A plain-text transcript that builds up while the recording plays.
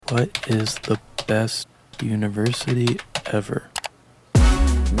What is the best university ever?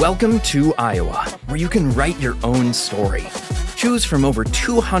 Welcome to Iowa, where you can write your own story. Choose from over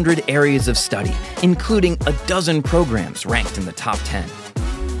 200 areas of study, including a dozen programs ranked in the top 10.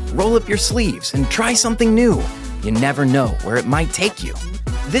 Roll up your sleeves and try something new. You never know where it might take you.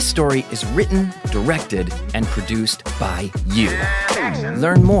 This story is written, directed, and produced by you.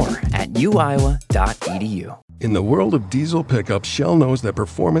 Learn more at uiowa.edu. In the world of diesel pickups, Shell knows that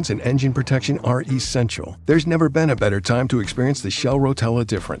performance and engine protection are essential. There's never been a better time to experience the Shell Rotella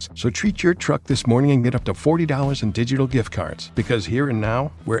difference. So treat your truck this morning and get up to $40 in digital gift cards. Because here and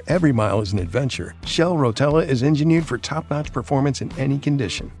now, where every mile is an adventure, Shell Rotella is engineered for top-notch performance in any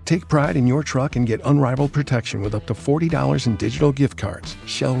condition. Take pride in your truck and get unrivaled protection with up to $40 in digital gift cards.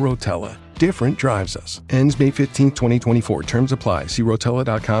 Shell Rotella. Different drives us. Ends May 15, 2024. Terms apply. See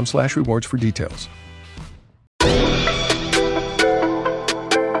rotella.com/rewards for details.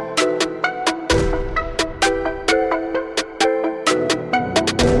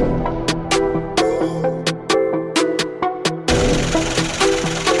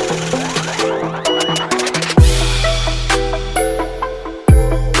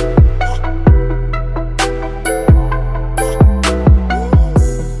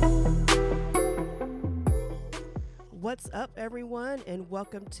 What's up, everyone, and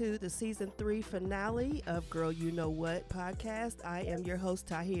welcome to the season 3 finale of Girl You Know What podcast. I am your host,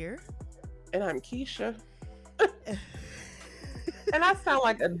 Tahir. And I'm Keisha. And I sound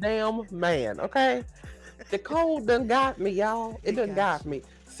like a damn man, okay? The cold done got me, y'all. It done got me.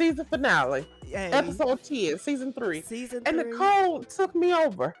 Season finale. Hey. Episode 10, season 3. Season and 3. the cold took me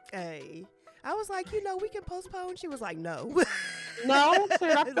over. Hey. I was like, we can postpone. She was like, no. No,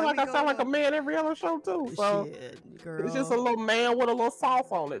 shit, I feel like I sound like a man every other show, too. So shit, girl. it's just a little man with a little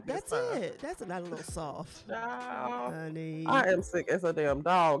sauce on it. That's it. That's not a little soft. No, honey. I am sick as a damn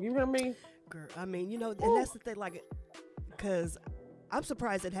dog. You hear me? Girl, I mean, and that's the thing, like, because I'm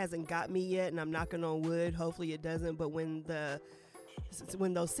surprised it hasn't got me yet, and I'm knocking on wood. Hopefully it doesn't, but when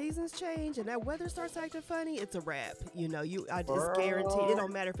those seasons change and that weather starts acting funny, it's a wrap. I just guarantee it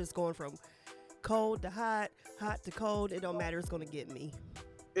don't matter if it's going from cold to hot, hot to cold. It don't matter. It's going to get me.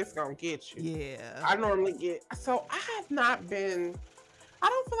 It's going to get you. Yeah. I normally so I have not been, I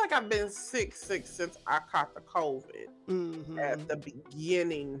don't feel like I've been sick since I caught the COVID at the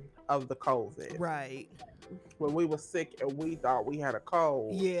beginning of the COVID. Right. When we were sick and we thought we had a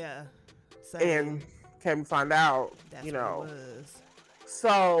cold. Yeah. Same. And came to find out, That's what it was.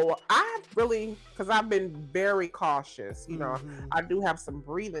 So I've really, because I've been very cautious, I do have some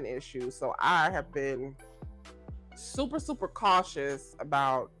breathing issues. So I have been super, super cautious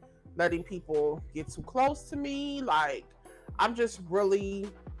about letting people get too close to me. Like, I'm just really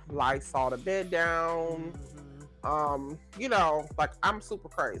Lysol the bed down. Like, I'm super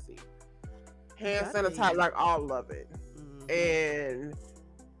crazy. Hand sanitizer, like all of it. And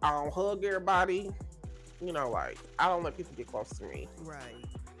I don't hug everybody. Like, I don't let people get close to me. Right.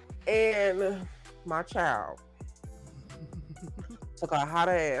 And my child took a hot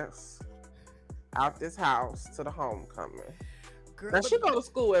ass out this house to the homecoming. Girl, now, she go to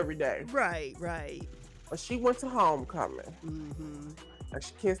school every day. Right. But she went to homecoming. And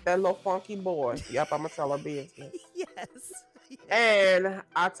she kissed that little funky boy. Yep, I'm going to tell her business. Yes. And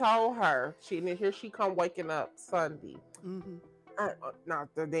I told her, here she come waking up Sunday. Now,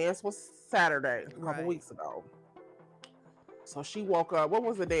 the dance was Saturday, a couple weeks ago. So she woke up, what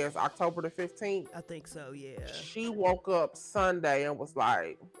was the dance? October the 15th? I think so, yeah. She woke up Sunday and was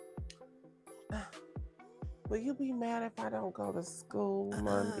like, will you be mad if I don't go to school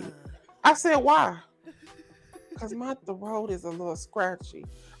Monday? I said, why? Because my throat is a little scratchy.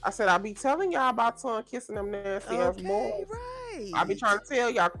 I said, I'll be telling y'all about tongue kissing them nasty ass boys. Right. I'll be trying to tell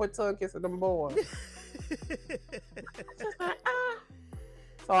y'all, quit tongue kissing them boys.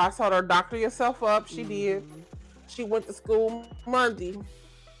 So I told her, doctor yourself up. She did. She went to school Monday.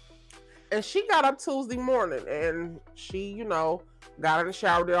 And she got up Tuesday morning and she, got in the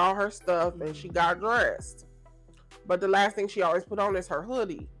shower, did all her stuff, and she got dressed. But the last thing she always put on is her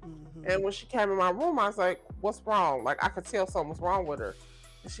hoodie. And when she came in my room, I was like, what's wrong? Like, I could tell something was wrong with her.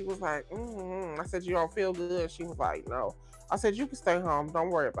 And she was like, I said, you don't feel good? She was like, no. I said, you can stay home. Don't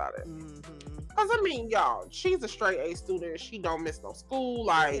worry about it. Because, y'all, she's a straight A student. She don't miss no school.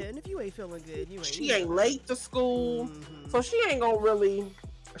 Like, and if you ain't feeling good, she ain't late to school. So she ain't going to really,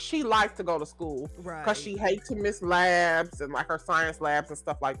 she likes to go to school. Right. Because she hates to miss labs and, like, her science labs and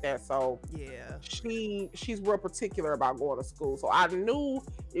stuff like that. So, yeah, she's real particular about going to school. So, I knew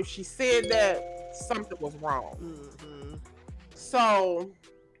if she said that, something was wrong. So,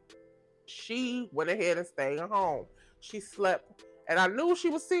 she went ahead and stayed at home. She slept And I knew she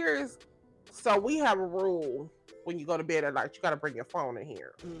was serious. So we have a rule when you go to bed at night, you got to bring your phone in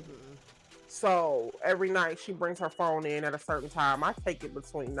here. Mm-hmm. So every night she brings her phone in at a certain time. I take it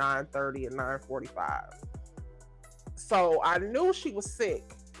between 9:30 and 9:45. So I knew she was sick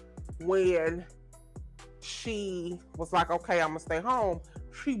when she was like, okay, I'm gonna stay home.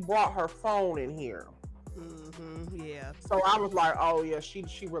 She brought her phone in here. Mm-hmm. Yeah. So I was like, oh yeah, she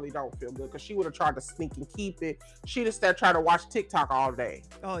really don't feel good because she would have tried to sneak and keep it. She'd have started trying to watch TikTok all day.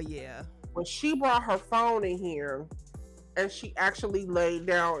 Oh yeah. When she brought her phone in here and she actually laid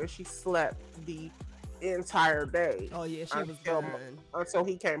down and she slept the entire day Oh yeah. She was until done. until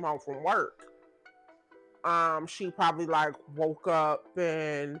he came home from work. She probably like woke up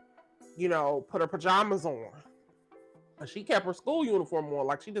and put her pajamas on. But she kept her school uniform on,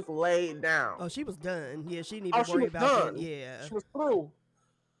 like she just laid down. Oh, she was done. Yeah, she didn't Oh, even she worry was about getting. done. Yeah. She was through.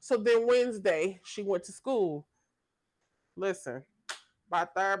 So then Wednesday, she went to school. Listen, by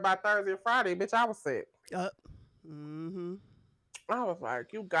Thursday and Friday, bitch, I was sick. Up. Mm-hmm. I was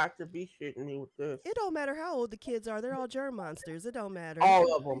like, you got to be shitting me with this. It don't matter how old the kids are; they're all germ monsters. It don't matter.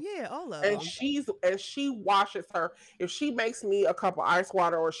 All of them. Yeah, all of And them. she washes her. If she makes me a cup of ice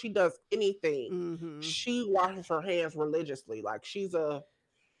water or she does anything, Mm-hmm. she washes her hands religiously. Like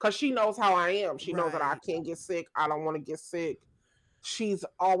because she knows how I am. She knows that I Right. can't get sick. I don't want to get sick. She's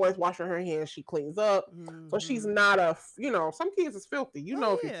always washing her hands. She cleans up. So she's Mm-hmm. not some kids is filthy. You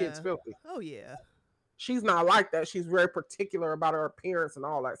know Oh if your kid's yeah. filthy. Oh yeah. She's not like that. She's very particular about her appearance and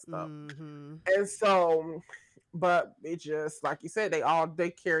all that stuff. Mm-hmm. And so, but it just, like you said, they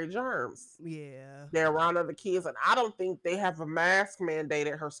carry germs. Yeah. They're around other kids. And I don't think they have a mask mandate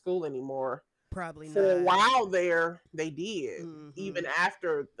at her school anymore. Probably For a not. while there, they did, Mm-hmm. even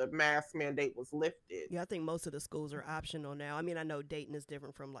after the mask mandate was lifted. Yeah, I think most of the schools are optional now. I mean, I know Dayton is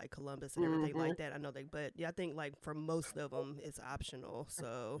different from like Columbus and everything Hmm. like that. I know they, but yeah, I think like for most of them, it's optional.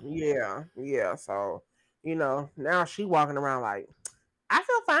 So, Yeah, yeah. So, now she walking around like, I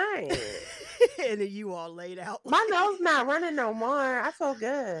feel fine. and then you all laid out My like, nose not running no more. I feel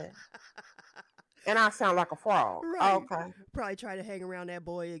good. And I sound like a frog. right. Okay. Probably try to hang around that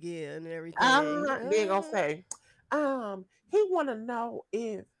boy again and everything. They gonna say, he wanna know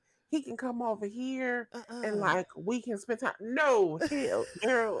if he can come over here and Uh-uh. like we can spend time. No, hell,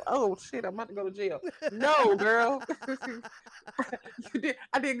 girl. Oh shit, I'm about to go to jail. No, girl.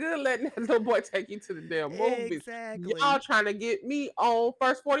 I did good letting that little boy take you to the damn movies. Y'all Exactly. trying to get me on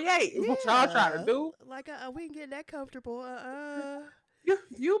first 48 is what y'all trying to Yeah. do. Like, we can get that comfortable.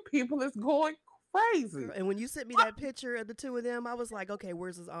 You people is going Girl, crazy. and when you sent me that picture of the two of them, I was like, okay,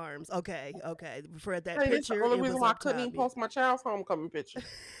 where's his arms? Okay, okay. For that Hey, this is the picture, only it reason was why I up couldn't top. even post my child's homecoming picture.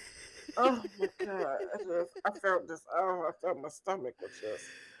 Oh my god! I felt this. Oh, I felt my stomach was just.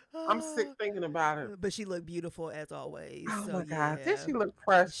 I'm sick Uh, thinking about it. but she looked beautiful as always. Oh So my god! Did yeah, she look she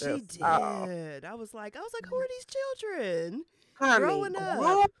precious? Oh, did. I was like, who are these children honey, growing up?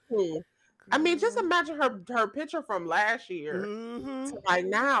 grown. I mean, just Girl. imagine her picture from last year Mm-hmm. to like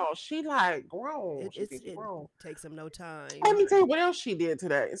now. She like grown. It She it's thinks she it grown. takes them no Let time. me tell you what else she did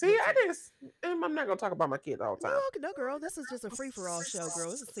today. See, What's I that? just. I'm not gonna talk about my kids all the No, time. no, girl. This is just a free for all show,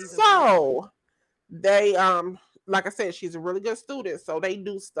 girl. It's a season for that. So they like I said, she's a really good student. So they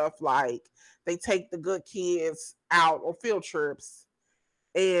do stuff like they take the good kids out on field trips.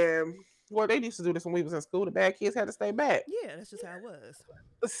 And well, they used to do this when we was in school. The bad kids had to stay back. Yeah, that's just how it was.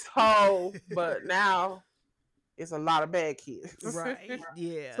 So, but now it's a lot of bad kids. Right.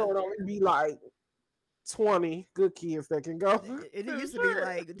 Yeah. So it only be like 20 good kids that can go And to it the used to be trip.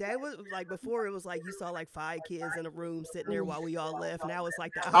 like that was like before it was like you saw like five kids in a room sitting there while we all left. Now it's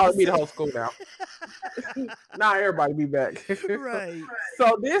like the Oh, it'll be the opposite. whole school now. Now everybody be back. Right.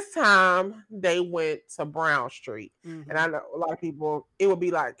 So this time they went to Brown Street. And Mm-hmm. I know a lot of people, it would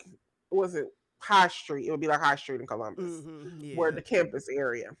be like, was it High Street? It would be like High Street in Columbus, Mm-hmm. where Yeah. the campus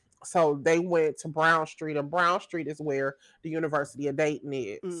area. So they went to Brown Street, and Brown Street is where the University of Dayton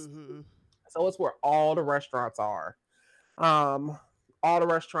is. Mm-hmm. So it's where all the restaurants are. Um, all the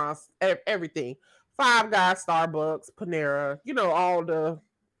restaurants, everything. Five Guys, Starbucks, Panera, all the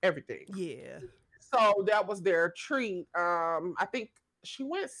everything. Yeah. So that was their treat. I think she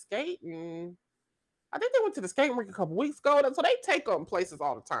went skating. I think they went to the skating rink a couple weeks ago. So they take them places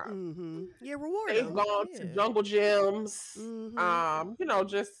all the time. Mm-hmm. Yeah. Reward They've them. gone to Yeah. jungle gyms, Mm-hmm.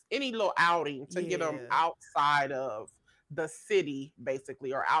 just any little outing to get them Yeah. outside of the city,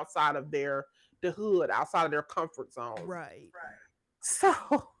 basically, or outside of the hood, outside of their comfort zone. Right. So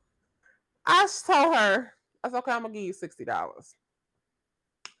I told her, I said, okay, I'm gonna give you $60.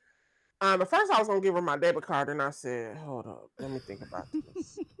 At first I was gonna give her my debit card, and I said, hold up, let me think about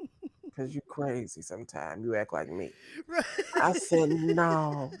this. because you crazy sometimes. You act like me. Right. I said,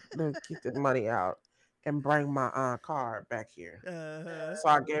 no, let's get the money out and bring my card back here. Uh-huh. So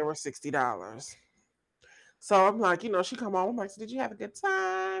I gave her $60. So I'm like, she come on. I'm like, so did you have a good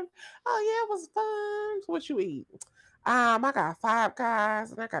time? Oh yeah, it was fun. So what you eat? I got Five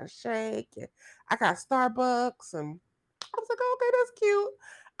Guys and I got a shake and I got Starbucks and I was like, okay, that's cute.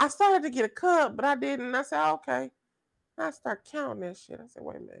 I started to get a cup, but I didn't. I said, okay. I start counting that shit. I said,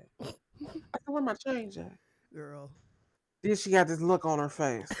 wait a minute. I said, where my change at? Girl. Then she got this look on her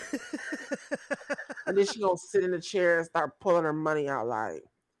face. And then she gonna sit in the chair and start pulling her money out like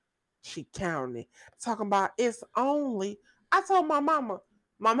she counting it. Talking about it's only. I told my mom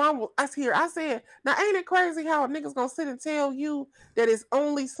was I here. I said, now ain't it crazy how a niggas gonna sit and tell you that it's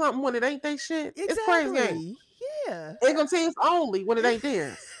only something when it ain't they shit? It's crazy, ain't it? Exactly. Yeah. They gonna tell you it's only when it ain't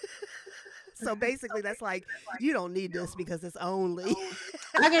theirs. So basically, that's like, you don't need this because it's only.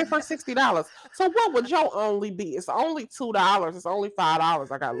 I gave her $60. So what would your only be? It's only $2. It's only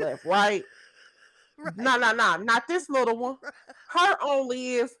 $5 I got left, right? Right. No, no, no, not this little one. Her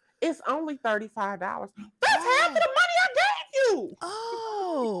only is it's only $35. That's half of Oh. the money I gave you.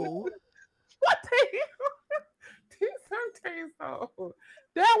 Oh. What the hell? Sometimes so.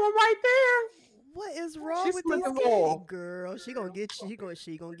 That one right there. What is wrong She's with these looking kids? old. Girl, she gonna get you. She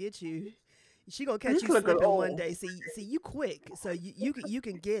gonna get you. She gonna catch She's you looking slipping one old. day. See, you quick, so you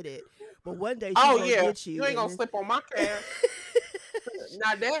can get it, but one day she Oh gonna yeah, get you you, ain't and gonna then slip on my cash.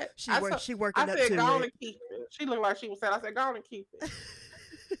 Not that. she I working up said, to go on it. and keep it. She looked like she was saying, I said, go on and keep it.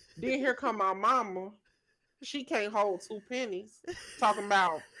 Then here come my mama. She can't hold two pennies. Talking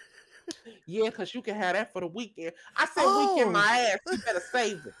about, yeah, because you can have that for the weekend. I said, weekend Oh, my ass. You better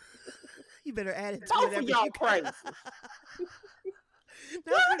save it. you better add it to Both of whatever y'all you got. crazy.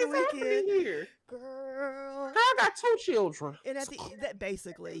 Not What for the is happening weekend, here? girl. Girl, I got two children. And at the that My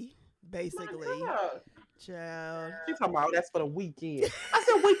basically, God. child. She talking about that's for the weekend. I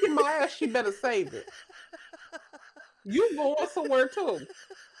said, weekend my ass. She better save it. You going somewhere too.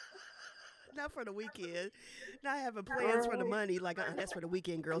 Not for the weekend. Not having plans for the Girl. money. Like, that's for the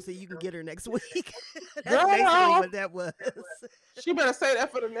weekend, girl. So you can get her next week. That's basically Girl. what that was. She better say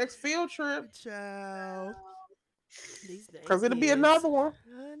that for the next field trip. Child. These dang Because it'll be kids. another one.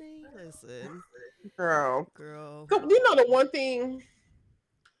 Honey, listen. Girl. Girl. So, you know the one thing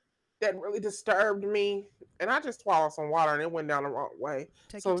that really disturbed me, and I just swallowed some water and it went down the wrong way.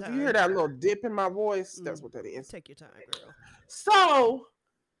 Take your So if you hear time. that little dip in my voice, that's Mm, what that is. take your time, girl. So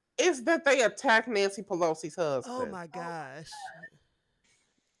it's that they attacked Nancy Pelosi's Oh husband. my gosh.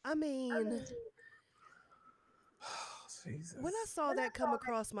 I mean, when I Jesus. saw that come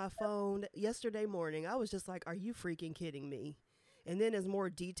across my phone yesterday morning, I was just like, are you freaking kidding me? And then as more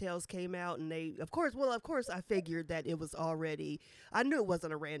details came out and of course I figured that it was already, I knew it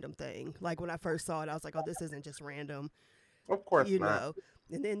wasn't a random thing. Like when I first saw it, I was like, oh, this isn't just random, Of course you not. know.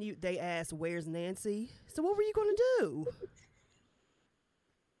 And then they asked, where's Nancy? So what were you going to do?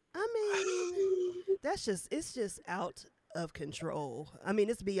 I mean, it's just out of control. I mean,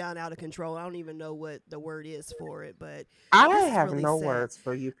 it's beyond out of control. I don't even know what the word is for it, but I this is have really no sad. words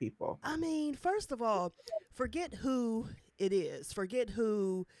for you people. I mean, first of all, forget who it is. Forget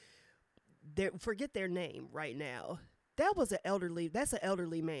their name right now. That's an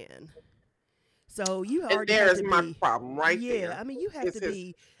elderly man. So you And already have there's to my be, problem right yeah, there. I mean, you have It's to his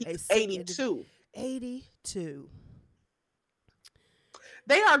be a he's sick individual. 82. 82.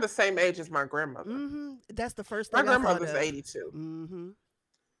 They are the same age as my grandmother. Mm-hmm. That's the first My thing I thought grandmother's of. 82. Mm-hmm.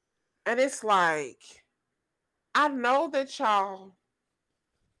 And it's like, I know that y'all,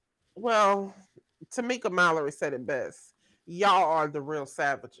 well, Tamika Mallory said it best. Y'all are the real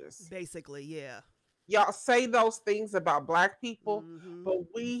savages. Basically, yeah. Y'all say those things about black people, Mm-hmm. but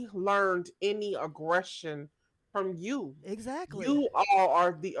we learned any aggression from you. Exactly. You all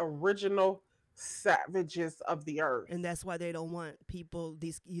are the original savages of the earth. And that's why they don't want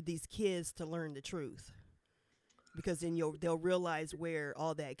these kids to learn the truth, because then they'll realize where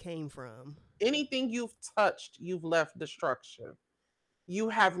all that came from. Anything you've touched, you've left destruction. You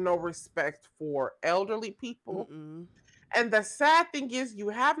have no respect for elderly people. Mm-mm. And the sad thing is, you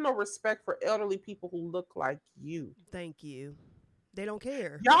have no respect for elderly people who look like you. Thank you. They don't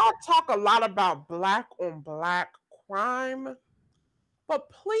care. Y'all talk a lot about black on black crime, but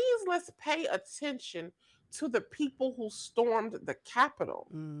please let's pay attention to the people who stormed the Capitol.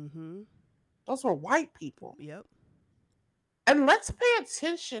 Mm-hmm. Those were white people. Yep. And let's pay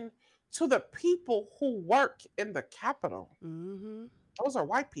attention to the people who work in the Capitol. Mm-hmm. Those are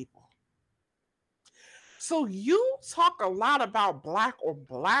white people. So you talk a lot about black or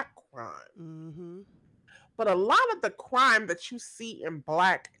black crime, Mm-hmm. But a lot of the crime that you see in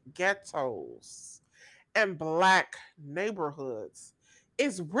black ghettos and black neighborhoods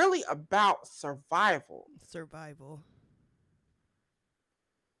is really about survival. Survival.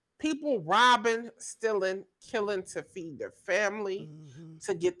 People robbing, stealing, killing to feed their family, Mm-hmm.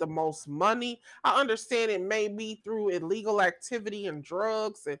 to get the most money. I understand it may be through illegal activity and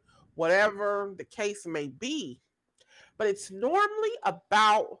drugs and whatever the case may be, but it's normally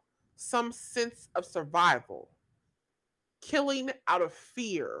about some sense of survival, killing out of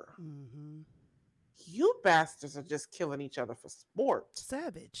fear. Mm-hmm. You bastards are just killing each other for sport.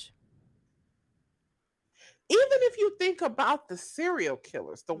 Savage. Even if you think about the serial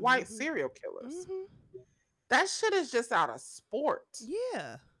killers, the white Mm-hmm. serial killers, Mm-hmm. that shit is just out of sport.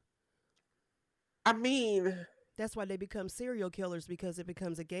 Yeah. I mean, That's why they become serial killers, because it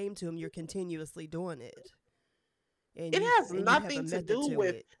becomes a game to them. You're continuously doing it, and it you has and you have a nothing to method do to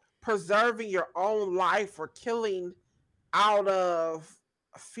with it. preserving your own life or killing out of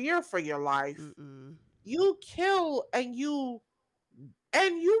fear for your life. Mm-mm. You kill and you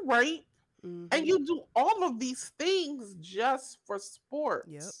rape and Mm-hmm. you do all of these things just for sport.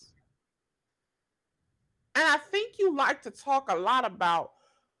 Yep. And I think you like to talk a lot about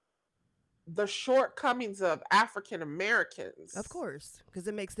the shortcomings of African Of Americans course, because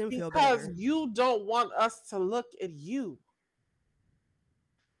it makes them feel because better. you don't want us to look at you.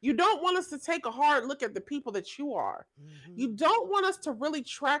 You don't want us to take a hard look at the people that you are. Mm-hmm. You don't want us to really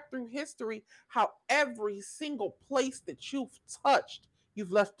track through history how every single place that you've touched,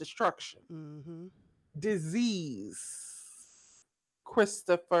 you've left destruction, Mm-hmm. disease.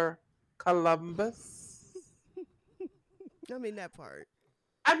 Christopher Columbus. I mean that part.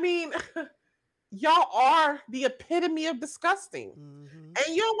 I mean, y'all are the epitome of disgusting. Mm-hmm.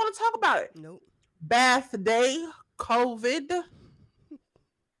 And you don't want to talk about it. Nope. Bath day, COVID.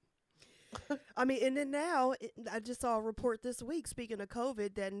 I mean, and then now I just saw a report this week. Speaking of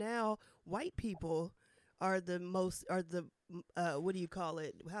COVID, that now white people are the most what do you call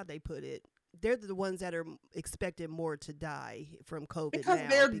it? How they put it? They're the ones that are expected more to die from COVID Because now.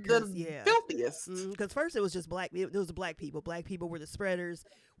 they're Because the filthiest. because first it was just black. It was black people. Black people were the spreaders.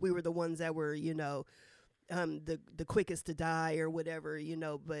 We were the ones that were, the quickest to die or whatever,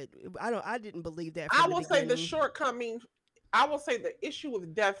 But I didn't believe that. I From will the say the beginning. shortcoming, I will say the issue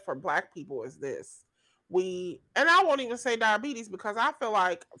with death for black people is this. And I won't even say diabetes because I feel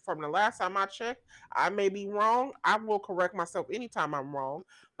like from the last time I checked, I may be wrong. I will correct myself anytime I'm wrong.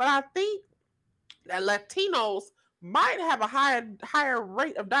 But I think that Latinos might have a higher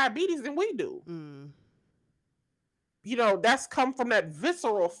rate of diabetes than we do. Mm. That's come from that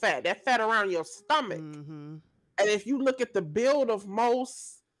visceral fat, that fat around your stomach. Mm-hmm. And if you look at the build of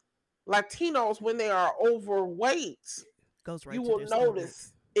most Latinos when they are overweight, Goes right you to will their stomach.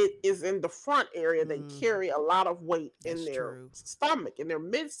 notice it is in the front area. They Mm. carry a lot of weight in That's their true. stomach, in their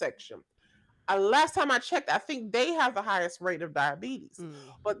midsection. Last time I checked, I think they have the highest rate of diabetes. Mm.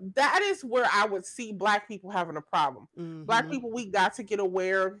 But that is where I would see black people having a problem. Mm-hmm. Black people, we got to get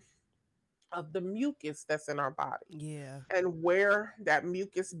aware of the mucus that's in our body Yeah. and where that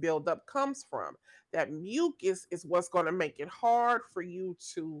mucus buildup comes from. That mucus is what's going to make it hard for you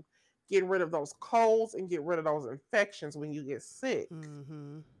to get rid of those colds and get rid of those infections when you get sick.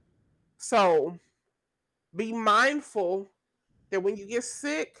 Mm-hmm. So be mindful that when you get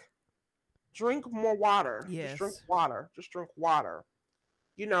sick, drink more water. Yes. Just drink water. Just drink water.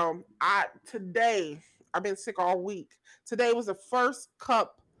 Today, I've been sick all week. Today was the first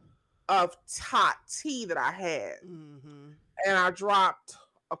cup of hot tea that I had. Mm-hmm. And I dropped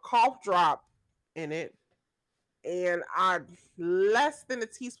a cough drop in it. And less than a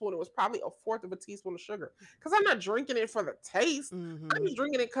teaspoon, it was probably a fourth of a teaspoon of sugar. Because I'm not drinking it for the taste. Mm-hmm. I'm just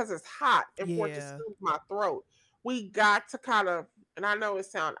drinking it because it's hot and for it to Yeah. soothe my throat. We got to kind of, and I know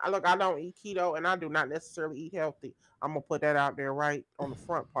I don't eat keto and I do not necessarily eat healthy. I'm going to put that out there right on the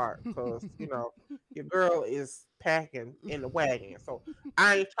front part because, your girl is packing in the wagon. So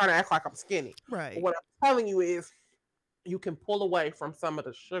I ain't trying to act like I'm skinny. Right. But what I'm telling you is, you can pull away from some of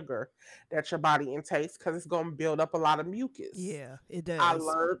the sugar that your body intakes because it's going to build up a lot of mucus. Yeah, it does. I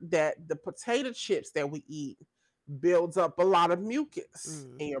learned that the potato chips that we eat builds up a lot of mucus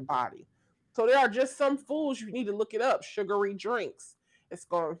in your body. So there are just some foods you need to look it up. Sugary drinks. It's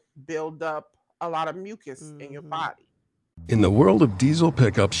going to build up a lot of mucus in your body. In the world of diesel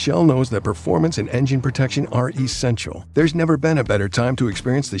pickups, Shell knows that performance and engine protection are essential. There's never been a better time to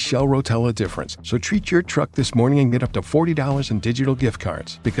experience the Shell Rotella difference. So treat your truck this morning and get up to $40 in digital gift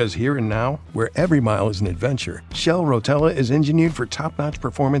cards. Because here and now, where every mile is an adventure, Shell Rotella is engineered for top-notch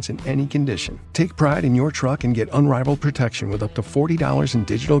performance in any condition. Take pride in your truck and get unrivaled protection with up to $40 in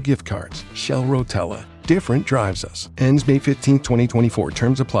digital gift cards. Shell Rotella. Different drives us. Ends May 15, 2024.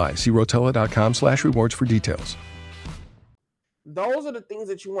 Terms apply. See rotella.com/rewards for details. Those are the things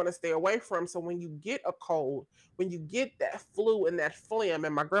that you want to stay away from. So when you get a cold, when you get that flu and that phlegm,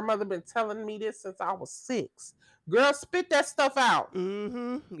 and my grandmother been telling me this since I was 6. Girl, spit that stuff out.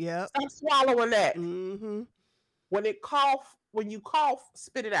 Mm-hmm. Yep. Stop swallowing that. Mm-hmm. When you cough,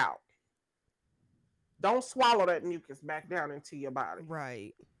 spit it out. Don't swallow that mucus back down into your body.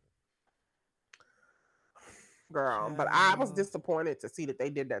 Right. Girl, but I was disappointed to see that they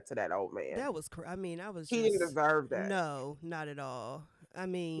did that to that old man. That was I mean, I was He just... didn't deserve that. No, not at all. I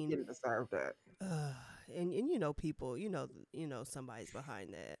mean, he didn't deserve that. And you know, people, you know, somebody's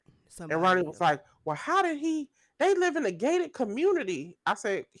behind that. And Ronnie was like, "Well, how did he? They live in a gated community." I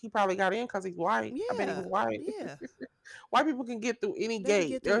said, "He probably got in because he's white. Yeah, I bet he was white. Yeah, White people can get through any they gate.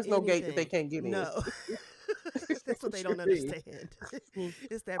 get through There's no gate anything. that they can't get in. No, that's what they don't understand.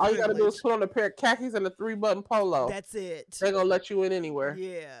 It's that all you got to do is privilege. put on a pair of khakis and a 3-button polo. That's it. They're gonna let you in anywhere.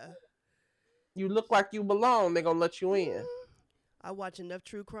 Yeah. You look like you belong. They're gonna let you in. I watch enough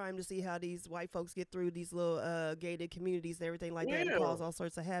true crime to see how these white folks get through these little gated communities and everything like that, and cause all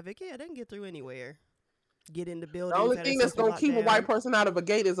sorts of havoc. Yeah, they can get through anywhere. Get into buildings. The only thing that's gonna keep a white person out of a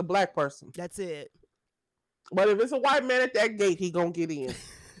gate is a black person. That's it. But if it's a white man at that gate, he gonna get in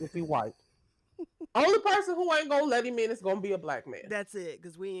if he white. Only person who ain't gonna let him in is gonna be a black man. That's it,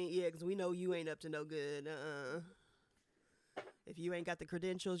 because we know you ain't up to no good. If you ain't got the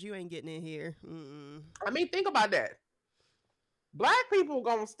credentials, you ain't getting in here. I mean, think about that. Black people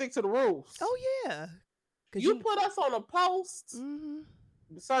gonna stick to the rules. Oh yeah. You put us on a post,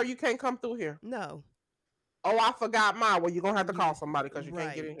 sir. You can't come through here. No. Oh, I forgot mine. Well, you're gonna have to call somebody because you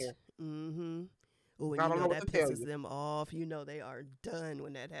can't get in here. Oh, and you know that pisses them off. You know they are done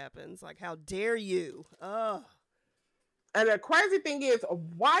when that happens. Like, how dare you? Oh. And the crazy thing is,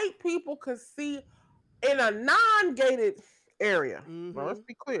 white people could see in a non-gated area. Well, let's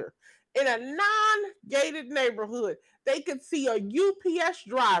be clear. In a non-gated neighborhood, they could see a UPS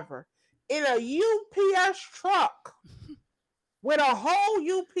driver in a UPS truck with a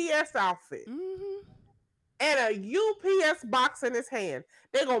whole UPS outfit and a UPS box in his hand.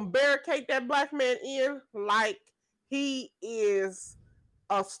 They're going to barricade that black man in like he is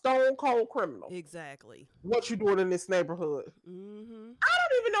a stone cold criminal. Exactly. What you doing in this neighborhood? I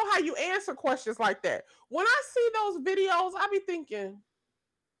don't even know how you answer questions like that. When I see those videos, I be thinking,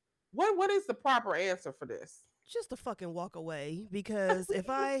 what is the proper answer for this? Just to fucking walk away, because if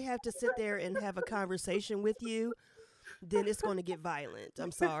I have to sit there and have a conversation with you, then it's going to get violent.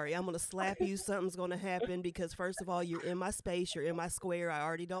 I'm sorry. I'm going to slap you. Something's going to happen because, first of all, you're in my space. You're in my square. I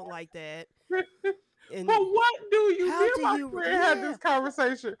already don't like that. And but what do you do? My friend had this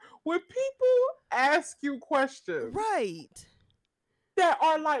conversation when people ask you questions, right? That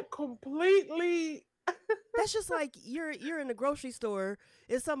are like completely. That's just like you're in the grocery store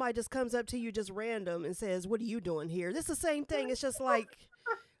and somebody just comes up to you just random and says, "What are you doing here?" This is the same thing. It's just like,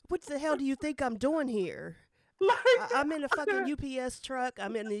 what the hell do you think I'm doing here? Like, I'm in a fucking UPS truck.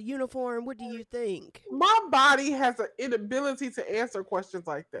 I'm in a uniform. What do you think? My body has an inability to answer questions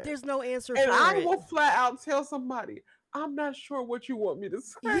like that. There's no answer and for I it. will flat out tell somebody, I'm not sure what you want me to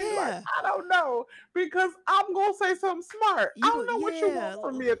say. Yeah. Like, I don't know, because I'm going to say something smart. I don't know what you want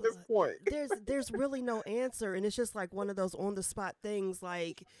from me at this point. There's really no answer. And it's just like one of those on the spot things.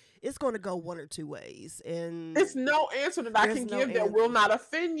 Like, it's going to go one or two ways. And it's no answer that I can give that will not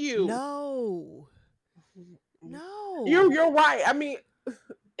offend you. No. You're right. I mean,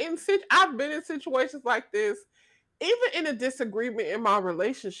 I've been in situations like this, even in a disagreement in my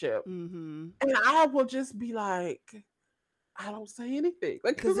relationship, and I will just be like, I don't say anything,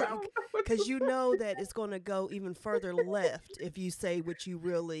 like because you know that it's going to go even further left if you say what you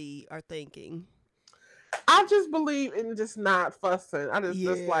really are thinking. I just believe in just not fussing. I just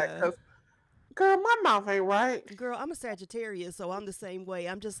like, because girl, my mouth ain't right. Girl, I'm a Sagittarius, so I'm the same way.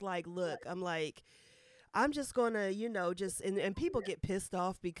 I'm just like, look, I'm just gonna, and people get pissed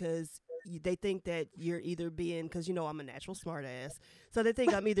off because they think that you're either being, because I'm a natural smart ass, so they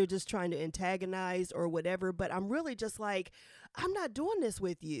think I'm either just trying to antagonize or whatever, but I'm really just like, I'm not doing this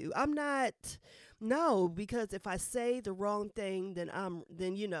with you. I'm not, because if I say the wrong thing, then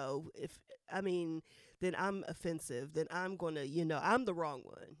then I'm offensive, then I'm gonna, I'm the wrong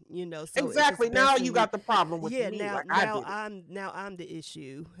one, so exactly. Now you got the problem with me. Now I'm the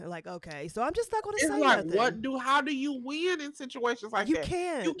issue. Like, okay, so I'm just not gonna say like, nothing. How do you win in situations like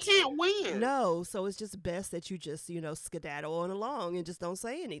that? You can't win. No, so it's just best that you just, skedaddle on along and just don't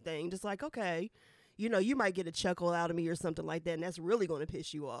say anything. Just like, okay, you might get a chuckle out of me or something like that, and that's really gonna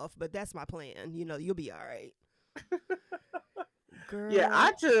piss you off, but that's my plan. You'll be all right. Yeah, Girl.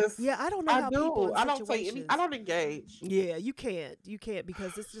 Yeah, I don't know I how people do. in I don't say any. I situations. don't engage. Yeah, you can't. You can't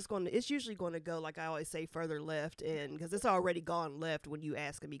because it's just going to it's usually going to go like I always say further left and cuz it's already gone left when you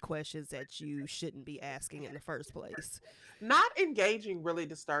asking me questions that you shouldn't be asking in the first place. Not engaging really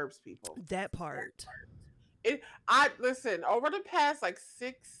disturbs people. That part. It. I listen over the past like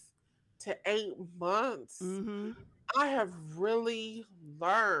 6 to 8 months. Mhm. I have really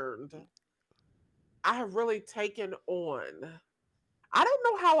learned. I have really taken on. I don't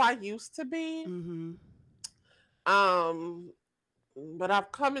know how I used to be. Mhm. Um, but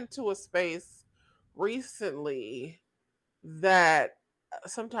I've come into a space recently that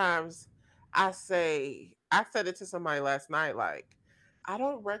sometimes I said it to somebody last night, like, I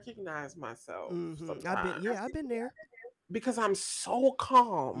don't recognize myself Mhm. sometimes I've been there. because I'm so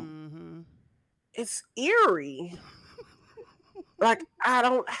calm. Mhm. It's eerie. Like, I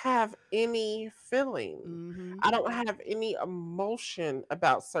don't have any feeling, Mhm. I don't have any emotion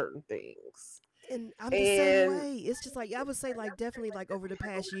about certain things. And I'm the same And way. It's just like I would say like definitely like over the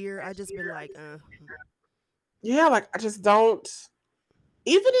past year I just been like yeah, like I just don't.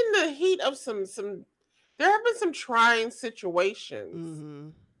 Even in the heat of some, there have been some trying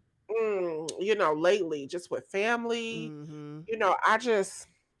situations, mhm. lately, just with family. Mhm.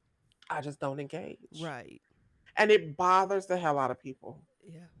 I just don't engage, Right. and it bothers the hell out of people.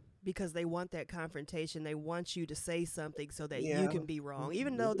 Yeah. Because they want that confrontation. They want you to say something so that you Yeah. can be wrong.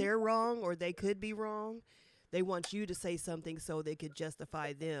 Even though Mhm. they're wrong or they could be wrong, they want you to say something so they could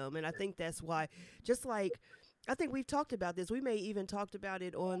justify them. And I think that's why, just like, I think we've talked about this. We may even talked about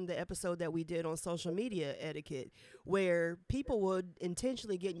it on the episode that we did on social media etiquette, where people would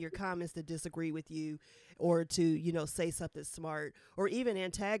intentionally get in your comments to disagree with you or to, say something smart or even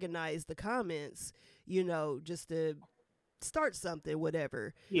antagonize the comments, just to start something,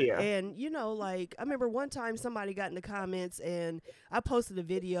 whatever. Yeah. And like I remember one time somebody got in the comments and I posted a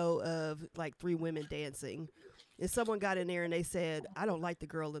video of like three women dancing. And someone got in there and they said, I don't like the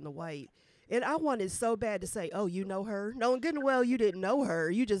girl in the white. And I wanted so bad to say, oh, you know her? Knowing good and well you didn't know her.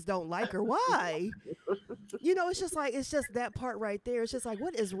 You just don't like her. Why? It's just like it's just that part right there. It's just like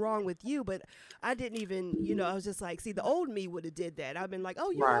what is wrong with you? But I didn't even, I was just like, see, the old me would have did that. I've been like,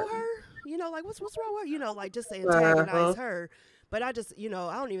 oh, you Right. know her? Like what's wrong with her? Like just to Uh-huh. antagonize her. But I just, I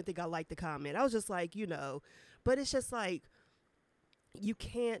don't even think I liked the comment. I was just like, but it's just like you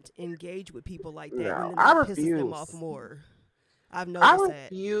can't engage with people like that No, and then I that pisses them off refuse. more. I've I noticed that.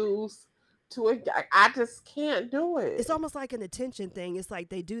 refuse to. I just can't do It's it. almost like an attention thing. It's like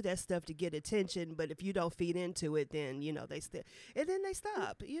they do that stuff to get attention, but if you don't feed into it, then they still, and then they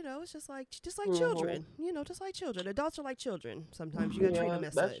stop. It's just like Hmm. children. Just like children. Adults are like children. Sometimes you gotta treat Yeah, them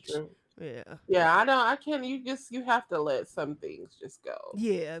as that's such. true. Yeah, Yeah, I don't. I can't. You have to let some things just go.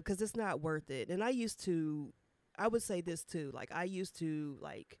 yeah, because it's not worth it. And I would say this too. Like I used to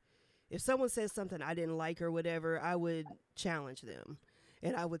like, if someone says something I didn't like or whatever, I would challenge them.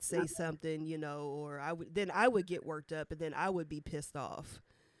 And I would say something, or I would get worked up and then I would be pissed off.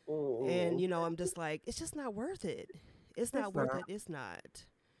 And Mm, I'm just like it's just not worth it. It's it's not worth not. it. It's not.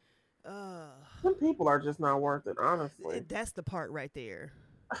 uh Some people are just not worth it, honestly. that's the part right there.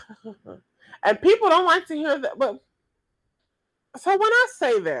 And people don't like to hear that. But so when I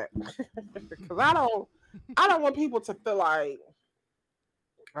say that, because I don't want people to feel like,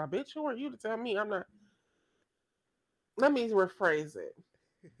 I bet you are you to tell me I'm not. Let me rephrase it.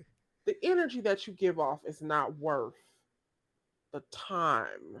 The energy that you give off is not worth the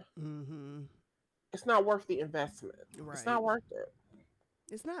time. Mm-hmm. It's not worth the investment. It's Right. not worth it.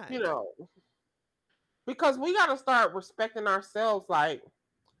 It's You not. know, because we got to start respecting ourselves. Like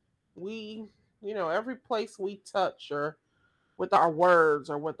we, every place we touch or with our words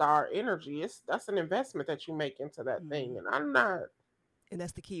or with our energy, that's an investment that you make into that thing. Mm. And And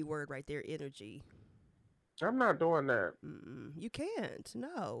that's the key word right there, energy. I'm not doing that. Mm-mm. You can't.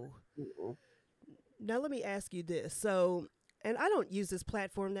 No. Mm-mm. Now let me ask you this. So, and I don't use this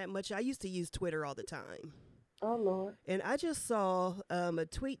platform that much. I used to use Twitter all the time. Oh Lord. And I just saw a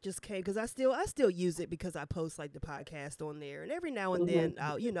tweet just came because I still use it because I post like the podcast on there, and every now and then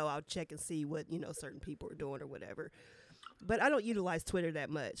Hmm. I'll check and see what certain people are doing or whatever. But I don't utilize Twitter that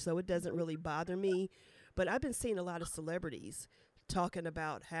much, so it doesn't really bother me. But I've been seeing a lot of celebrities talking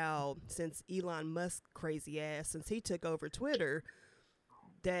about how since Elon Musk crazy ass since he took over Twitter,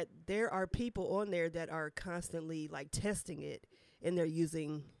 that there are people on there that are constantly like testing it, and they're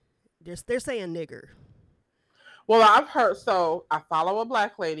saying nigger. Well, I've heard. So I follow a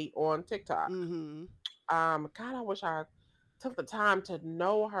black lady on TikTok. Mm-hmm. God, I wish I took the time to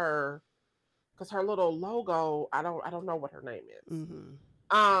know her because her little logo. I don't know what her name is.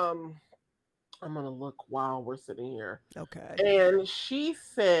 Mm-hmm. Um, I'm gonna look while we're sitting here. Okay. And she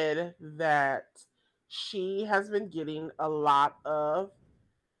said that she has been getting a lot of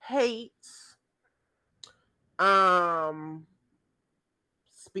hate um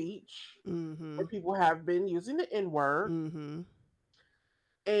speech Mm-hmm. where people have been using the N-word, Mm-hmm.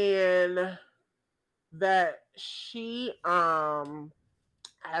 and that she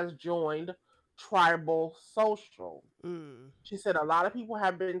has joined tribal social. Mm. She said a lot of people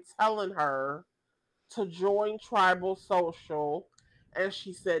have been telling her to join tribal social, and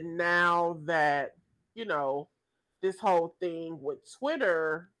she said now that, you know, this whole thing with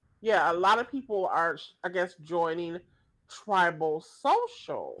Twitter, yeah, a lot of people are, I guess, joining tribal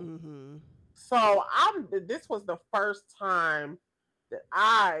social. Mm-hmm. So this was the first time that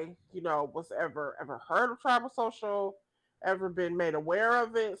I, was ever heard of tribal social, ever been made aware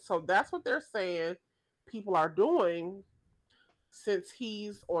of it. So that's what they're saying people are doing since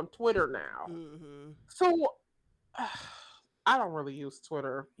he's on Twitter now. Mm-hmm. So I don't really use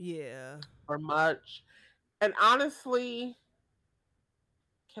Twitter Yeah. or much. And honestly,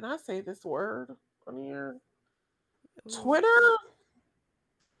 can I say this word on here? Mm. Twitter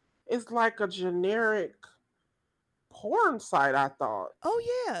is like a generic porn site, I thought. Oh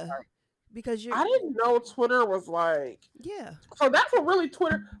yeah. Because you're I didn't know Twitter was like, yeah. so that's what really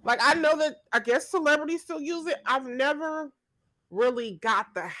Twitter, like, I know that I guess celebrities still use it. I've never really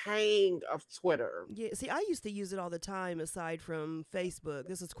got the hang of Twitter. Yeah, see, I used to use it all the time aside from Facebook.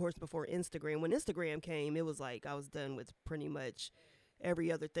 This is, of course, before Instagram. When Instagram came, it was like I was done with pretty much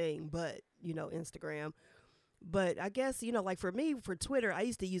every other thing but, Instagram. But I guess, like for me, for Twitter, I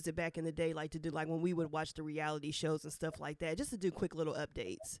used to use it back in the day, like to do, like when we would watch the reality shows and stuff like that, just to do quick little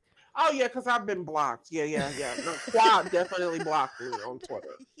updates. Oh yeah, because I've been blocked. Yeah, yeah, yeah. No, Quad definitely blocked me on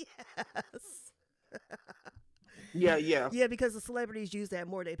Twitter. Yes. Yeah, yeah. Yeah, because the celebrities use that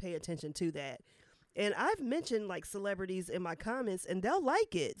more, they pay attention to that. And I've mentioned like celebrities in my comments and they'll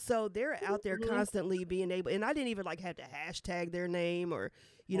like it. So they're out there Mhm. constantly being able, and I didn't even like have to hashtag their name or,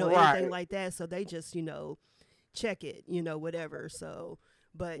 anything Right. like that. So they just, check it, whatever. So,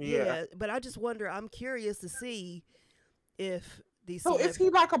 but Yeah. yeah, but I just wonder, I'm curious to see if these So is celeb, he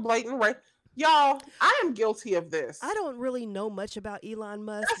like a blatant rape? Y'all, I am guilty of I this. don't really know much about Elon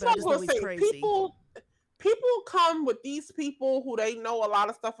Musk, That's but I what I'm just know gonna he's say. crazy. People come with these people who they know a lot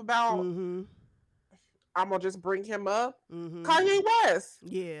of stuff about. Mm hmm. I'm gonna just bring him up. Mm hmm. Kanye West.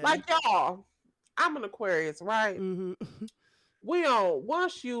 Yeah. Like y'all, I'm an Aquarius, right? Mm hmm. We don't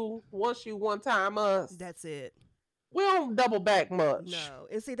once you one time us, That's it. we don't double back much. No.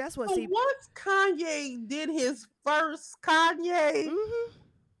 And see, that's what, So see, once Kanye did his first Kanye, mm hmm.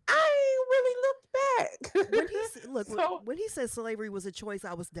 I ain't really looked When back. he look So when he said slavery was a choice,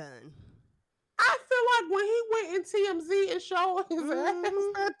 I was done. I feel like when he went in TMZ and showed his ass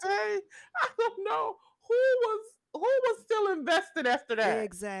Hmm. that day, I don't know who was still invested after that.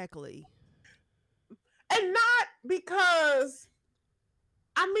 Exactly. And not because,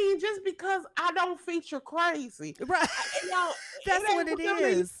 I mean, just because I don't feature crazy. Right. It That's what ain't it really,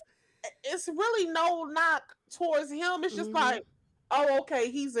 is. it's really no knock towards him. It's just Hmm. like, oh,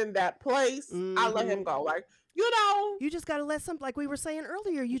 okay, he's in that place. I let Hmm. him go. Like, you know, You just gotta let some, like we were saying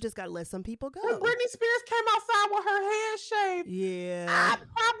earlier. You just gotta let some people when go. Britney Spears came outside with her head shaved, Yeah. I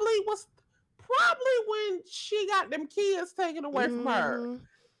probably when she got them kids taken away from her. Hmm.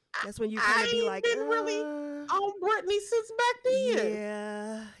 That's when you kind of be I ain't like, been really on Britney since back then.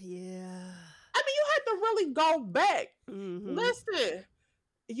 yeah, yeah. I mean, you had to really go back. Hmm. Listen,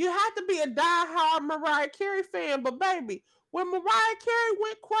 you had to be a die-hard Mariah Carey fan, but baby, when Mariah Carey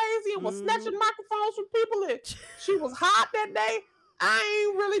went crazy and was Hmm. snatching microphones from people and she was hot that day, I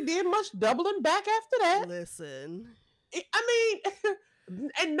ain't really did much doubling back after that. Listen. I mean,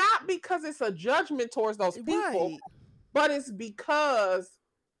 and not because it's a judgment towards those people, Right. but it's because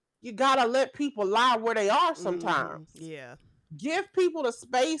you gotta let people lie where they are Hmm. sometimes. Yeah. Give people the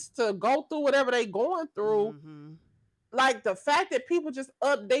space to go through whatever they going through. Hmm. Like the fact that people just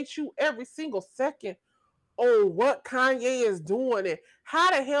update you every single second on what Kanye is doing and how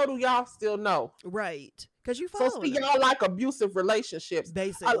the hell do y'all still know? Right. Because you So following see, them, y'all like abusive relationships.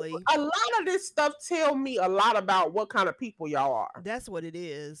 basically. A lot of this stuff tell me a lot about what kind of people y'all are. That's what it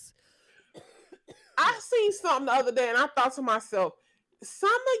is. I seen something the other day and I thought to myself, some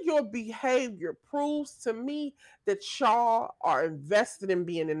of your behavior proves to me that y'all are invested in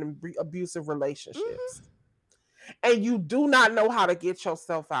being in abusive Hmm. relationships and you do not know how to get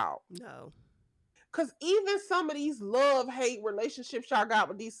yourself out. No. Because even some of these love hate relationships y'all got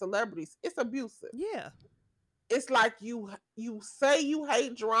with these celebrities, it's abusive. Yeah. It's like you say you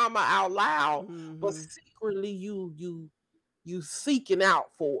hate drama out loud, but Hmm. secretly you seeking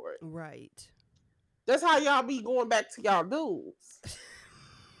out for it. Right. That's how y'all be going back to y'all dudes.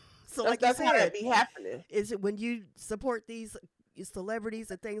 So, That's like you how that said, be happening. is it when you support these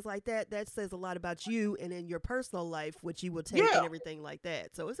celebrities and things like that? That says a lot about you and in your personal life, what you will take Yeah. and everything like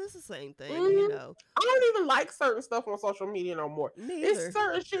that. So, is this the same thing? You hmm know, I don't even like certain stuff on social media no more. me It's either.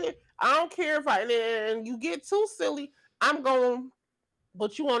 certain shit. I don't care if and you get too silly. I'm going to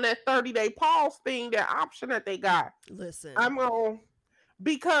put you on that 30-day pause thing, that option that they got. Listen, I'm going to,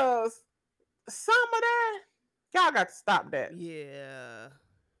 because some of that, y'all got to stop that. yeah,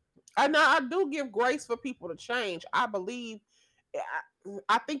 And I do give grace for people to change. I believe,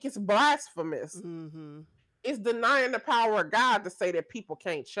 I think it's blasphemous. mm-hmm, It's denying the power of God to say that people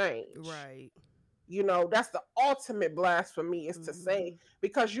can't change. right, That's the ultimate blasphemy, is to mm-hmm, say,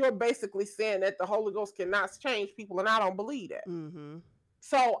 because you're basically saying that the Holy Ghost cannot change people, and I don't believe that. mm-hmm.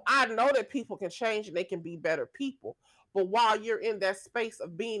 So I know that people can change and they can be better people. But while you're in that space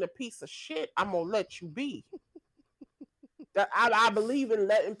of being a piece of shit, I'm gonna let you be. That I believe in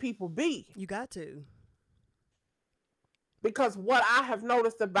letting people be. You got to. Because what I have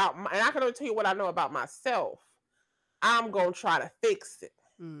noticed about and I can only tell you what I know about myself, I'm gonna try to fix it.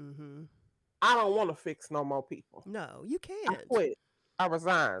 Mm-hmm. I don't want to fix no more people. No, you I can't. quit. I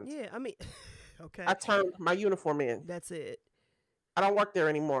resigned. Yeah, I mean, I okay, turned my uniform in. that's it. I don't work there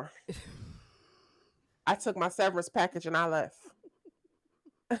anymore. I took my severance package and I left.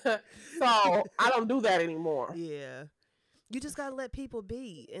 So I don't do that anymore. Yeah. You just got to let people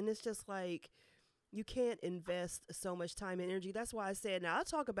be. And it's just like, you can't invest so much time and energy. That's why I said, now I'll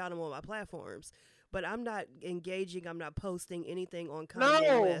talk about them on my platforms, but I'm not engaging. I'm not posting anything on Kanye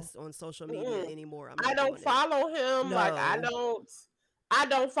No. West on social media Mm-mm. anymore. I'm I not don't doing it. follow him. Like No. I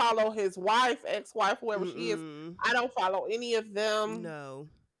don't follow his wife, ex-wife, whoever she is. Mm-mm. I don't follow any of them. No.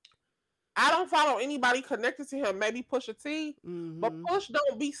 I don't follow anybody connected to him. Maybe Pusha T, but Mm-hmm. Push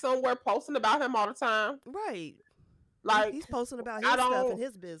don't be somewhere posting about him all the time. Right. Like He's posting about I his stuff and don't.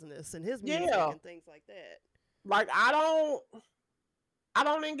 his business and his music Yeah. and things like that. Like I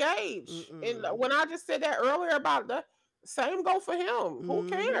don't engage. And Mm-mm. when I just said that earlier about the same go for him. Who Mm-hmm.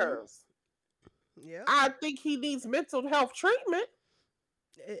 cares? Yep. I think he needs mental health treatment.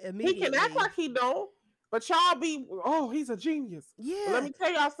 He can act Immediately. like he don't, but y'all be, oh, he's a genius. But let Yeah. me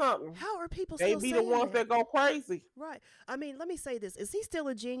tell y'all something. How are people They still be the saying ones that? that go crazy. Right. I mean, let me say this. Is he still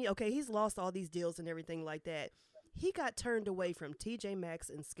a genius? Okay, he's lost all these deals and everything like that. He got turned away from TJ Maxx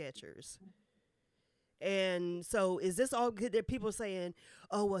and Skechers. And so is this all good that people saying,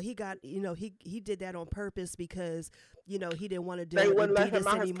 oh, well, he got, he did that on purpose because, he didn't want to deal They with wouldn't let him Adidas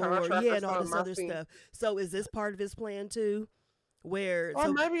out his anymore. contract Yeah, or and all this something. I other see. stuff. So is this part of his plan too? Where, Or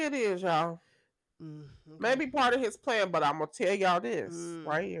so, maybe it is, y'all. okay. Maybe part of his plan, but I'm gonna tell y'all this Mm,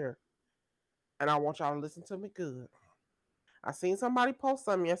 right here. And I want y'all to listen to me good. I seen somebody post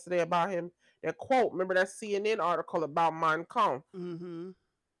something yesterday about him. That quote, remember that CNN article about Mein Kampf? mm-hmm.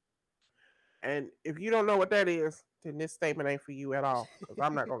 And if you don't know what that is, then this statement ain't for you at all. Because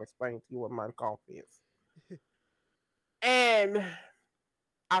I'm not gonna explain to you what Mein Kampf is. And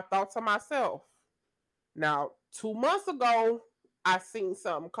I thought to myself, now 2 months ago, I seen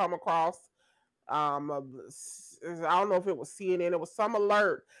something come across. I don't know if it was CNN. It was some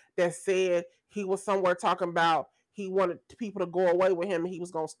alert that said he was somewhere talking about he wanted people to go away with him, and he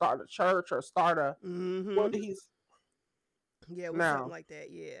was gonna start a church or start a Mm-hmm. what he's Yeah, it was something now. like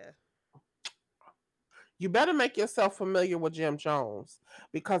that. Yeah. You better make yourself familiar with Jim Jones,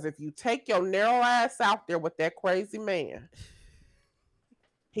 because if you take your narrow ass out there with that crazy man,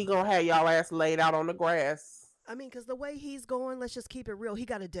 he gonna have y'all ass laid out on the grass. I mean, because the way he's going, let's just keep it real. He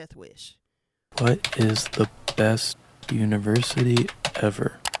got a death wish. What is the best university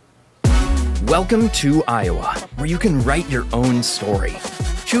ever? Welcome to Iowa, where you can write your own story.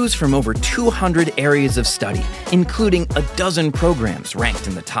 Choose from over 200 areas of study, including a dozen programs ranked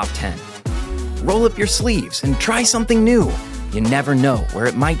in the top 10. Roll up your sleeves and try something new. You never know where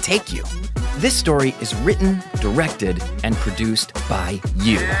it might take you. This story is written, directed, and produced by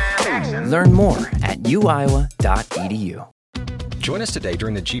you. Learn more at uiowa.edu. Join us today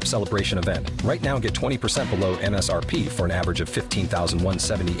during the Jeep Celebration event. Right now, get 20% below MSRP for an average of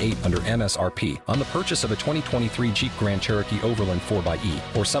 $15,178 under MSRP on the purchase of a 2023 Jeep Grand Cherokee Overland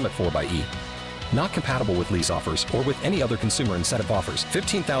 4xE or Summit 4xE. Not compatible with lease offers or with any other consumer incentive offers.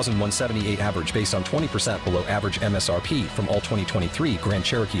 $15,178 average based on 20% below average MSRP from all 2023 Grand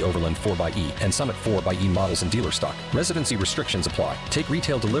Cherokee Overland 4xE and Summit 4xE models in dealer stock. Residency restrictions apply. Take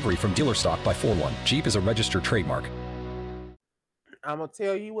retail delivery from dealer stock by 4/1. Jeep is a registered trademark. I'm gonna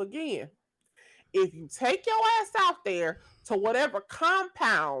tell you again. If you take your ass out there to whatever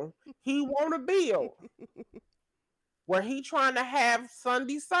compound he wanna build, where he trying to have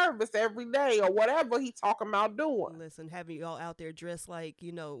Sunday service every day or whatever he talking about doing. Listen, having you all out there dressed like,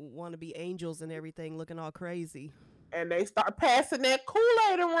 want to be angels and everything, looking all crazy. And they start passing that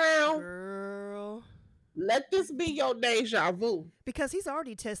Kool-Aid around. Girl. Let this be your deja vu. Because he's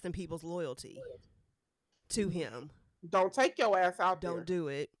already testing people's loyalty to him. Don't take your ass out there. Don't do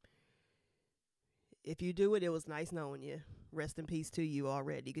it. If you do it, it was nice knowing you. Rest in peace to you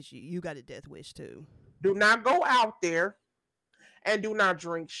already, because you got a death wish too. Do not go out there and do not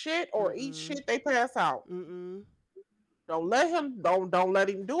drink shit or eat shit they pass out. Don't let him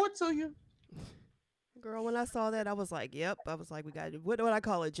do it to you. Girl, when I saw that, I was like, yep. I was like, we got what do I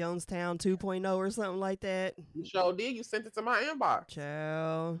call it? Jonestown 2.0 or something like that. You sure did. You sent it to my inbox.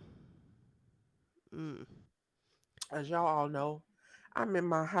 Child. As y'all all know, I'm in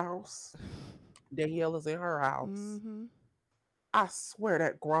my house. Danielle is in her house. I swear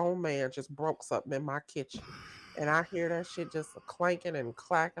that grown man just broke something in my kitchen. And I hear that shit just clanking and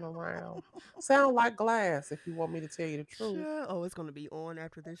clacking around. Sound like glass, if you want me to tell you the truth. Oh, it's going to be on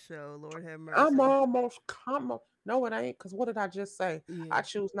after this show. Lord have mercy. I'm almost No, it ain't. Because what did I just say? Yeah. I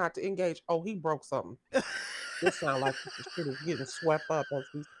choose not to engage. Oh, he broke something. This sound like the shit is getting swept up as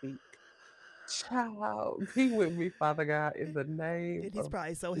we speak. Child, be with me, Father God, in the name. And he's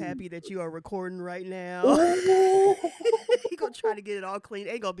probably so happy that you are recording right now. Ooh. He gonna try to get it all clean.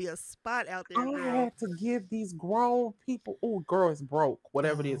 Ain't gonna be a spot out there, I girl. had to give these grown people. Oh, girl, it's broke.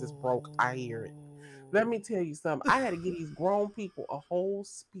 Whatever it is broke. I hear it. Let me tell you something. I had to give these grown people a whole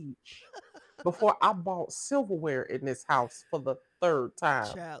speech before I bought silverware in this house for the third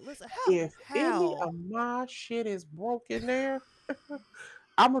time. Child, listen, If any how? of my shit is broken there,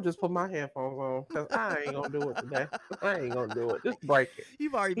 I'm gonna just put my headphones on because I ain't gonna do it today. I ain't gonna do it. Just break it.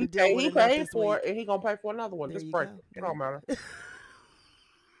 You've already He been dealing with enough paid this for week. it, and he gonna pay for another one. There Just you break go. it. It don't matter.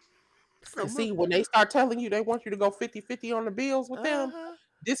 So See, when they start telling you they want you to go 50-50 on the bills with them,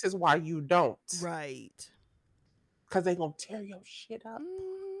 this is why you don't. Right. Because they gonna tear your shit up.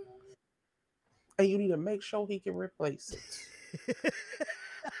 And you need to make sure he can replace it.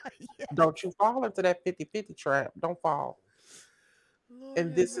 Yes. Don't you fall into that 50-50 trap. Don't fall. Lord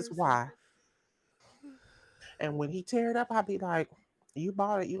And this is why. And when he tear it up, I'll be like, you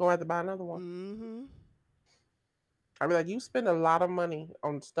bought it, you gonna have to buy another one. I mean, like, you spend a lot of money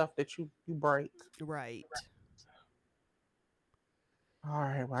on stuff that you break. Right. All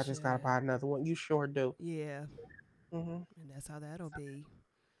right, well, I just gotta buy another one. You sure do. Yeah. And that's how that'll be.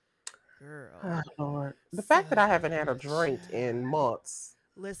 Girl. Oh, Lord. The fact that I haven't had a drink in months.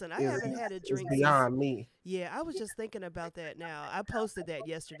 Listen, I haven't had a drink beyond me. Yeah, I was just thinking about that now. I posted that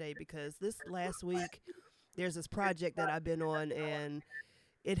yesterday because this last week there's this project that I've been on and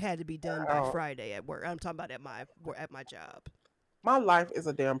it had to be done by Friday at work. I'm talking about at my job. My life is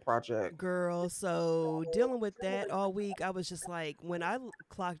a damn project. Girl, so dealing with that all week, I was just like, when I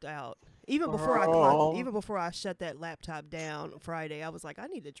clocked out, even before I shut that laptop down Friday, I was like, I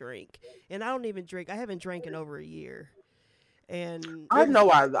need a drink. And I don't even drink. I haven't drank in over a year. And I know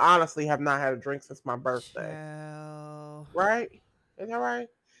I honestly have not had a drink since my birthday. Child. Right? Is that right?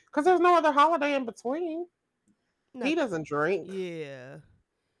 Because there's no other holiday in between. He doesn't drink. Yeah.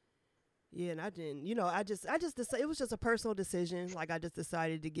 Yeah, and I didn't, I just decided, it was just a personal decision. Like, I just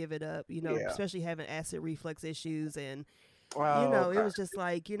decided to give it up, especially having acid reflux issues. And, it was just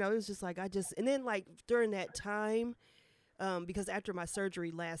like, and then like during that time, because after my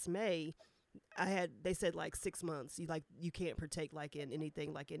surgery last May, they said like 6 months, you can't partake like in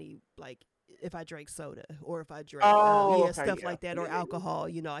anything, like if I drank soda or if I drank, stuff like that, or alcohol,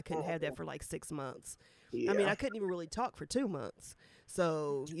 I couldn't have that for like 6 months. I mean, I couldn't even really talk for 2 months.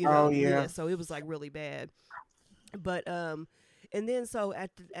 So, so it was like really bad. But, and then so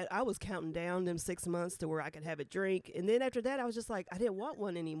I was counting down them 6 months to where I could have a drink. And then after that, I was just like, I didn't want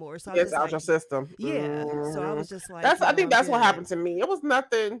one anymore. So it's out your system. Yeah. So I was just like, I think that's what happened to me. It was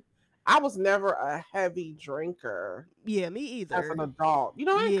nothing. I was never a heavy drinker. Yeah, me either. As an adult. In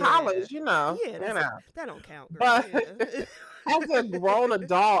college, Yeah, that don't count, girl. But as a grown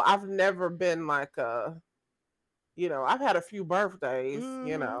adult, I've never been like I've had a few birthdays,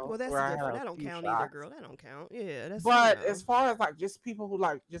 Well, that's different. That don't count either, girl. That don't count. Yeah, that's. But as far as like just people who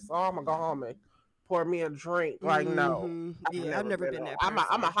like just I'm gonna go home and pour me a drink, like no. I've never been that person.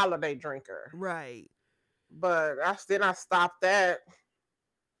 I'm a holiday drinker, right? But I stopped that.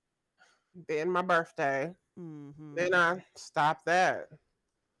 Then my birthday. Then I stopped that.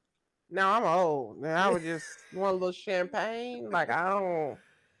 Now I'm old. Now I would just want a little champagne. Like I don't.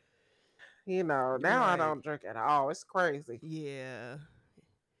 Now I don't drink at all. It's crazy. Yeah.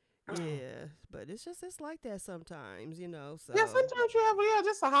 Yeah. But it's like that sometimes, So yeah, sometimes you have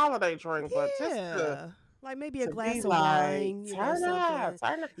just a holiday drink, but just to Like maybe a to be glass of like, wine, turn up, something.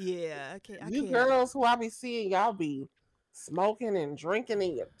 turn up. Yeah, I can't. I You can't. girls who I be seeing, y'all be smoking and drinking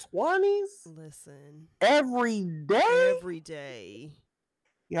in your 20s Listen, every day. every day,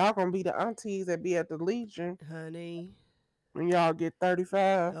 Y'all gonna be the aunties that be at the Legion honey. when y'all get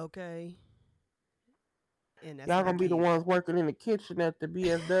 35. Okay, and that's Y'all my gonna be the kid. ones working in the kitchen at the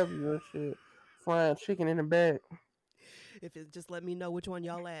BSW and shit, frying chicken in the back. If it just let me know which one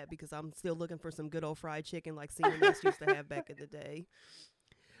y'all at, because I'm still looking for some good old fried chicken like CNS used to have back in the day.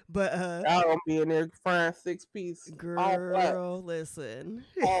 But Y'all gonna be in there frying 6 piece, all black, girl, listen.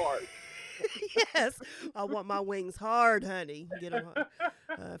 hard. Yes, I want my wings hard, honey. Get them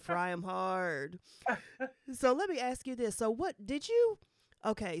hard. Fry them hard. So let me ask you this. So what did you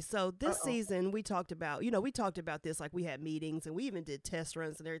Okay, so this Uh-oh. season we talked about, we talked about this, like we had meetings and we even did test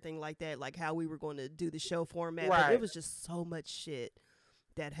runs and everything like that, like how we were going to do the show format, but it Right. was just so much shit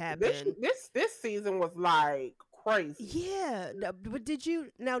that This happened. this this season was like crazy. Yeah, but did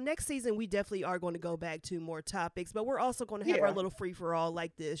you now next season we definitely are going to go back to more topics, but we're also going to have our Yeah. little free for all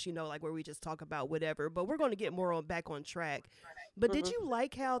like this, like where we just talk about whatever, but we're going to get more on back on track. But did hmm you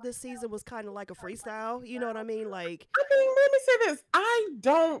like how this season was kind of like a freestyle? You know what I mean? Like, I mean, let me say this. I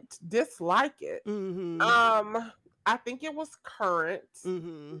don't dislike it. mhm. I think it was current.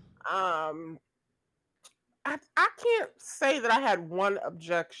 Mhm. Um, I can't say that I had one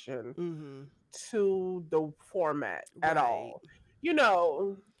objection Mhm. to the format at Right. all. You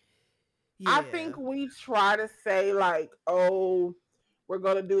know, I Yeah. think we try to say like, oh, we're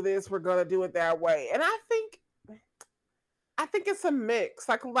gonna do this, we're gonna do it that way, and I think it's a mix.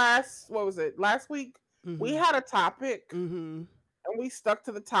 Like what was it? Last week we Mhm. had a topic Mhm. and we stuck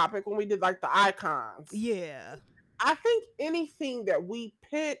to the topic when we did like the icons. Yeah. I think anything that we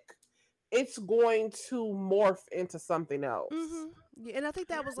pick, it's going to morph into something else. Mhm. Yeah, and I think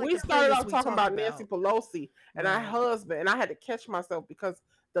that was like We the started premise off we talking talked about Nancy about. Pelosi and our Right. husband, and I had to catch myself because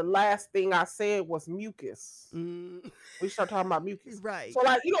the last thing I said was mucus. Mm. We start talking about mucus. Right. So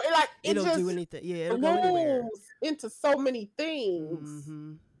like, it It'll do just anything. Yeah, it'll go anywhere. blooms into so many things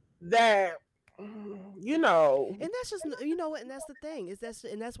Mhm. that you know And that's just you know what, and that's the thing is that's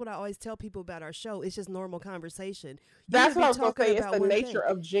what I always tell people about our show. It's just normal conversation. You that's could what be I was gonna talking say. It's about the one nature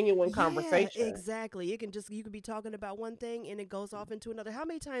thing. of genuine Yeah, conversation. exactly. You could be talking about one thing and it goes off into another. How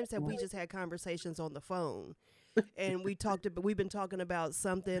many times have we just had conversations on the phone and we've been talking about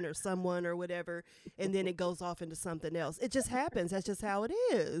something or someone or whatever, and then it goes off into something else. It just happens. That's just how it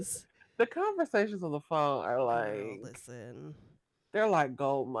is. The conversations on the phone are Girl, like listen. they're like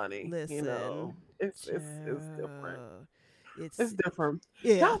gold money. Listen. It's different. Child. It's It's different.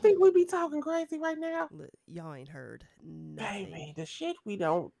 yeah. Y'all think we be talking crazy right now? Y'all ain't heard nothing. Baby, the shit we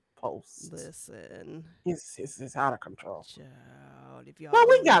don't post Listen, is out of control. child, if y'all Well,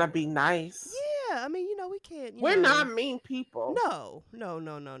 we only gotta knew. be nice. Yeah, I mean, we can't, We're not mean people. No, no,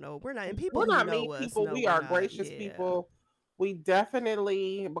 no, no, no. We're not. And people We're who not mean know us people. know We we're are not. gracious Yeah. people. We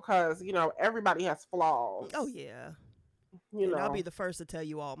definitely, because everybody has flaws. Oh, yeah. You And I'll be know, the first to tell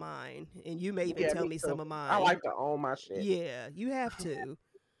you all mine. And you may even yeah, tell me me too. some of I mine. like to own my shit. Yeah, you have to.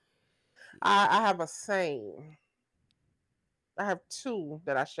 I have a saying. I have two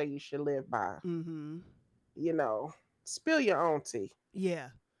that I say you should live by. Mm-hmm. You know, spill your own tea. Yeah.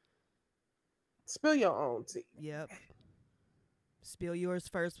 Spill your own tea. Yep. Spill yours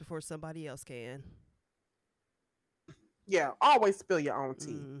first before somebody else can. Yeah, always spill your own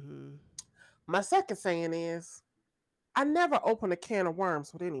tea. Mm-hmm. My second saying is, I never open a can of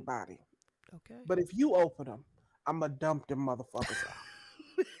worms with anybody. Okay. But if you open them, I'm going to dump them motherfuckers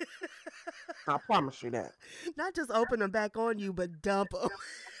out. I promise you that. Not just open them back on you, but dump them.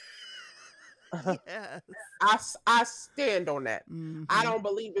 Yes. I stand on that. I Mm-hmm. don't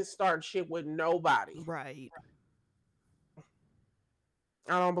believe in starting shit with nobody. Right.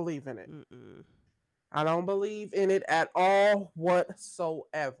 I don't believe in it. Mm-mm. I don't believe in it at all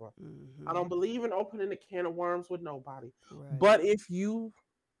whatsoever. I Mm-hmm. don't believe in opening a can of worms with nobody. Right. But if you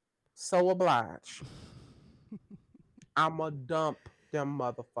so oblige, I'ma dump them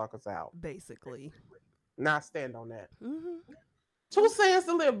motherfuckers out. Basically. Now I stand on that. Mm-hmm. Two sayings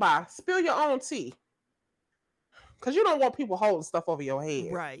to live by. Spill your own tea. Because you don't want people holding stuff over your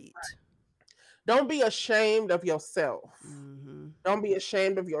head. Right. Don't be ashamed of yourself. Mm-hmm. Don't be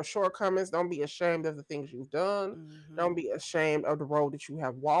ashamed of your shortcomings. Don't be ashamed of the things you've done. Mm-hmm. Don't be ashamed of the road that you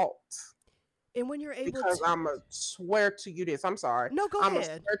have walked. And when you're able Because to, I'm going to swear to you this. I'm sorry. no, go I'm going to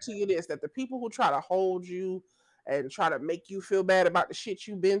ahead. swear to you this, that the people who try to hold you and try to make you feel bad about the shit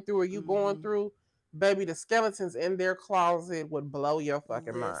you've been through or you going Mm-hmm. through, baby, the skeletons in their closet would blow your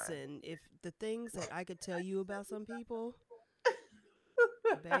fucking mind. Listen, if the things that I could tell you about some people,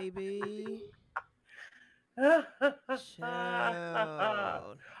 baby,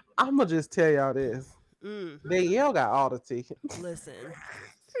 Child. I'ma just tell y'all this. Mm, Danielle got all the tea. listen,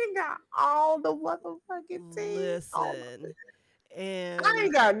 She got all the motherfucking tea. Oh my, listen, I and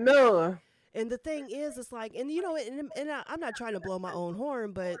ain't got none. the thing is, it's like, and you know, I'm not trying to blow my own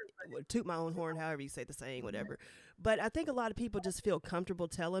horn, but well, toot my own horn, however you say the saying, whatever. But I think a lot of people just feel comfortable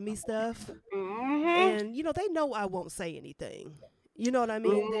telling me stuff, Mm-hmm. and they know I won't say anything. You know what I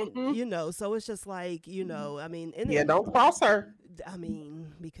mean? Then Mm-hmm. so it's just like, I mean, and Yeah, then don't cross her. I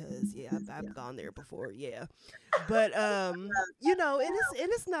mean, because yeah, I've gone there before, yeah. But and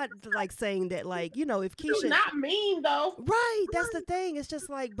it's not like saying that, like, if Do Keisha. not mean though. Right, that's the thing. It's just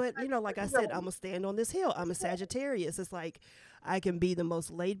like, but like I said, I'm gonna stand on this hill. I'm a Sagittarius. It's like I can be the most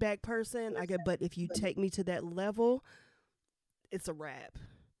laid back person. But if you take me to that level, it's a wrap.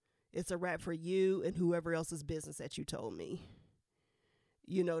 It's a wrap for you and whoever else's business that you told me.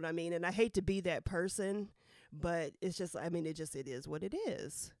 You know what I mean? And I hate to be that person, but it's just, I mean, it is what it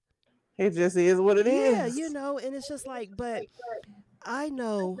is. It just is what it Yeah, is. and it's just like, but I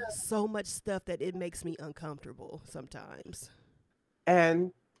know so much stuff that it makes me uncomfortable sometimes.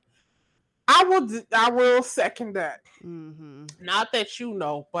 And I will second that. Mm-hmm. Not that you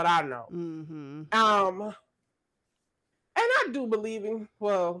know, but I know. Mm-hmm. And I do believe in,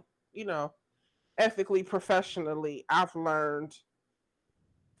 well, you know, ethically, professionally, I've learned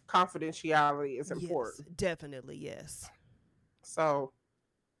confidentiality is Yes, important. definitely, yes. So,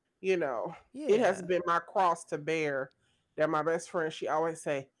 you know, it has Yeah. been my cross to bear that my best friend, she always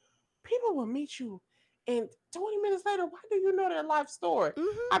say, people will meet you and 20 minutes later, why do you know their life story? I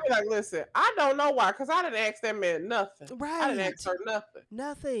Mm-hmm. be like, listen, I don't know why, because I didn't ask that man nothing. I didn't ask Right. her nothing.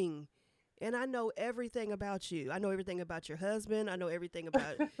 Nothing. And I know everything about you. I know everything about your husband. I know everything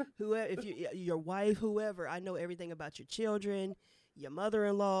about whoever, if you, your wife, whoever. I know everything about your children, your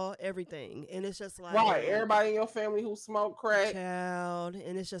mother-in-law, everything. And it's just Right. like, Everybody in your family who smoke crack, child.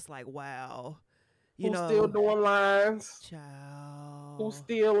 And it's just like, wow. You who still know, doing lines, who child.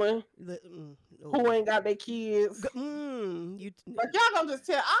 stealing, who Oh. ain't got their kids. You Like y'all gonna just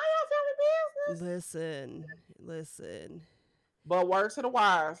tell all your family business. listen, listen. But word to the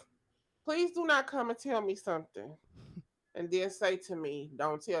wise, please do not come and tell me something and then say to me,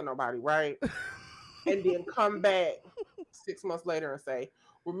 don't tell nobody, right? And then come back 6 months later and say,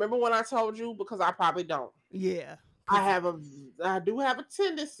 remember when I told you? Because I probably don't. Yeah, I cause have a I do have a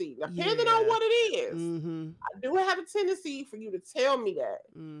tendency, depending on yeah. what it is. Mhm. I do have a tendency for you to tell me that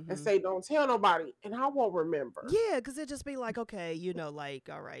and Mhm. say, don't tell nobody, and I won't remember. Yeah, cause it just be like, okay, like,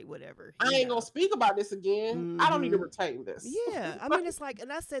 all right, whatever, I ain't gonna speak about this again. I don't need to Mhm. retain this. Yeah, I mean, it's like,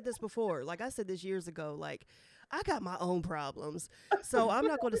 and I said this before, like I said this years ago, like I got my own problems, so I'm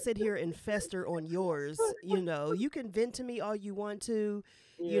not going to sit here and fester on yours. You can vent to me all you want to,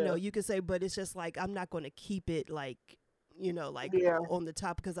 Yeah, you can say, but it's just like I'm not going to keep it like, like yeah, on the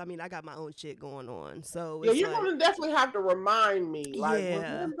top because I mean I got my own shit going on, so yeah. it's You're like, gonna definitely have to remind me. Like, yeah,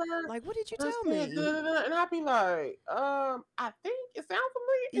 remember like what did you I tell said, me? and I'll be like, I think it sounds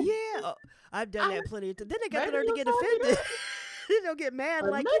familiar. Yeah, I've done I, that plenty of times. Then they got the maybe nerve to you get told me offended. that. They'll get mad,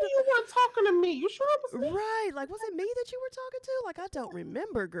 Like, like, maybe you weren't talking to me. You sure it was me? right, like, was it me that you were talking to? Like, I don't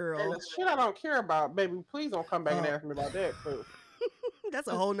remember, And girl. the shit I don't care about, baby, please don't come back and Oh, ask me about that, cause that's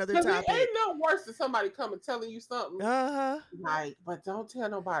a whole nother it ain't topic. no worse than somebody coming telling you something Uh like, but don't tell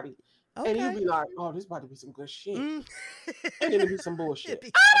nobody. huh. And you Okay. be like, oh, this about to be some good shit. Mm. And then it be some It'd bullshit.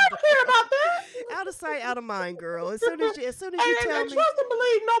 be I some don't care about out of sight, out of mind, girl. As that. soon as you tell And me, trust and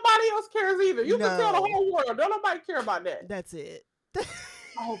believe, nobody else cares either. You can tell the no, whole world. Don't nobody care about that. that's it.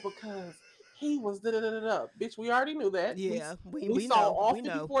 Oh, because he was da da da da. Bitch, we already knew that. Yeah, We we saw know, all we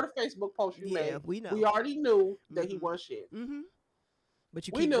know. 54 the Facebook posts you Yeah, made. we We know. already knew that he Mhm. wasn't shit. Mhm. But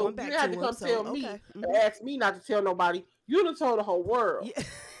you We keep knew. going You back didn't have to to him, come so tell me okay. and Mhm. ask me not to tell nobody. You done told the whole world. Yeah.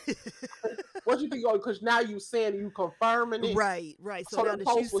 What you think? Oh, because now you saying you confirming it. Right, right. So So now the that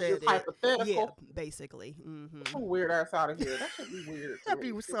you post was just said it, yeah, hypothetical. basically. Get Mm-hmm. your weird ass out of here. That should be weird to That'd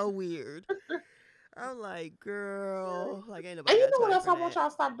me. be so weird. I'm like, girl, like ain't And nobody you got know what time else for I want that. y'all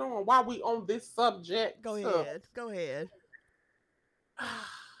to stop doing while we on this subject? Go ahead, go ahead.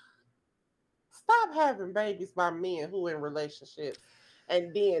 Stop having babies by men who in relationships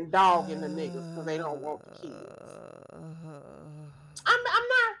and then dogging the niggas because they don't want the kids. I'm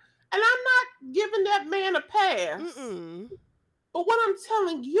not, and I'm not giving that man a pass. Mm-mm. But what I'm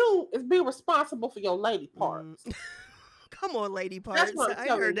telling you is be responsible for your lady Mm. parts. Come on, lady That's parts. what I'm I ain't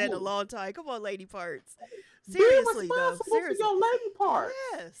heard telling that in a you. long time. Come on, lady parts. Be Seriously though, responsible for seriously. your lady parts.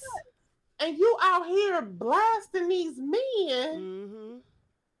 Yes. And you out here blasting these men, Mm-hmm.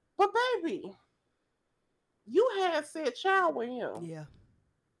 but baby, you had said child with him. Yeah.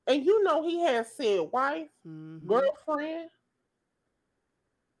 And you know he has said wife, Mm-hmm. girlfriend,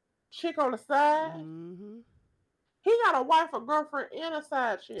 chick on the side. Mm-hmm. He got a wife, a girlfriend, and a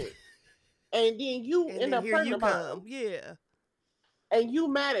side chick. And then you And end then up here you pregnant by come. him. Yeah. And you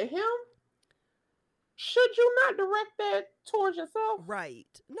mad at him? Should you not direct that towards yourself? Right.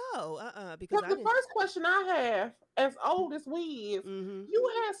 No, because Because I the didn't. first question I have, as old as we is, Mm-hmm.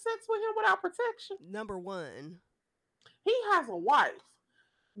 you had sex with him without protection. Number one. He has a wife.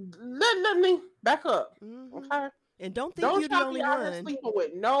 Let me back up. Mm-hmm. Okay? And don't think Don't you're the y'all be only out here one. sleeping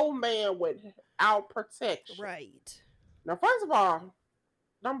with no man without protection. Right. Now, first of all,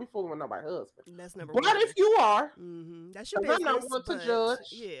 don't be fooling with nobody's husband. And that's number But one. if you are, Mm-hmm. That's your because I'm not business, one to but judge,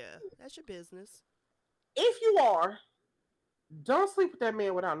 yeah, that's your business. if you are, don't sleep with that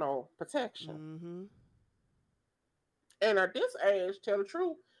man without no protection. Mm-hmm. And at this age, tell the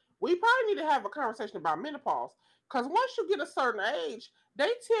truth, we probably need to have a conversation about menopause. Because once you get a certain age, they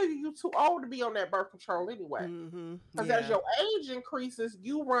tell you you're too old to be on that birth control anyway. Mm-hmm. Because as Yeah. your age increases,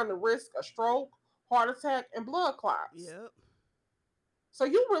 you run the risk of stroke, heart attack, and blood clots. Yep. So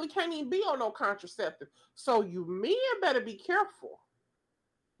you really can't even be on no contraceptive. So you men better be careful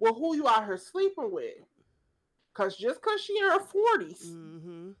with who you out here sleeping with. Because just because she in her 40s,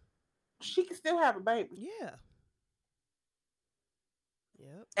 Mm-hmm. she can still have a baby. Yeah.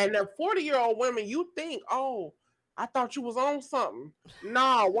 Yep. And the 40-year-old women, you think, oh, I thought you was on something.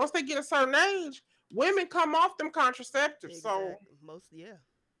 No, once they get a certain age, women come off them contraceptives. So Exactly. Most. Yeah.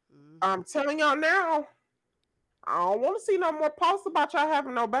 Mm-hmm. I'm telling y'all now, I don't want to see no more posts about y'all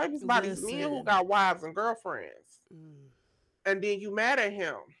having no babies by these men who Listen. got wives and girlfriends. Mm. And then you mad at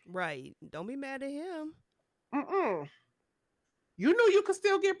him. Right. Don't be mad at him. Mm-mm. You knew you could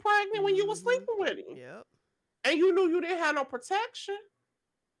still get pregnant when you was Mm-hmm. sleeping with him. Yep. And you knew you didn't have no protection.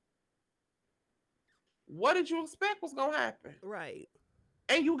 What did you expect was going to happen? Right.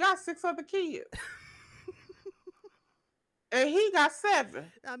 And you got 6 other kids. And he got 7.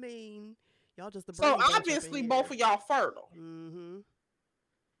 I mean, y'all just the So Brady Bunch up in obviously both here. of y'all fertile. Mm-hmm.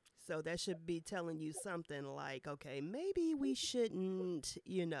 So that should be telling you something like, okay, maybe we shouldn't,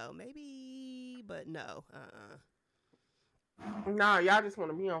 maybe, but no. Nah, y'all just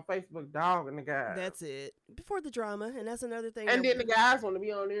want to be on Facebook dogging the guys. That's it. Before the drama, and that's another thing. And that then the guys want to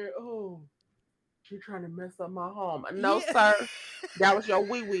be on there, oh, she trying to mess up my home. No, Yeah. sir. That was your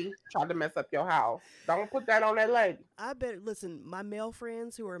wee-wee trying to mess up your house. Don't put that on that lady. I bet. Listen, my male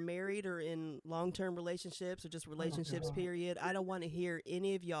friends who are married or in long-term relationships or just relationships, period. I don't want to hear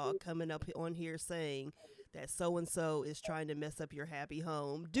any of y'all coming up on here saying that so and so is trying to mess up your happy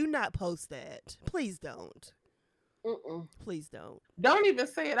home. Do not post that. Please don't. Mm-mm. Please don't. Don't even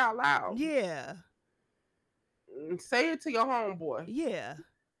say it out loud. Yeah. Say it to your homeboy. Yeah.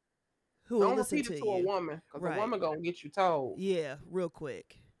 Who will Don't listen repeat it to to a you? woman, because a Right. woman gonna get you told. Yeah, real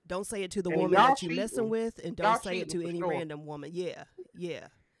quick. Don't say it to the And woman y'all that you messing cheating. with, and Y'all don't say it cheating to for any sure. random woman. Yeah, yeah,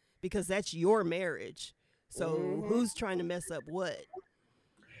 because that's your marriage. So Mhm. who's trying to mess up what?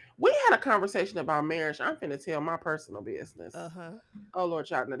 We had a conversation about marriage. I'm finna tell my personal business. Uh Oh Lord,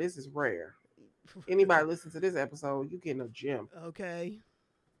 child, now this is rare. Anybody listen to this episode, you getting a gem. Okay.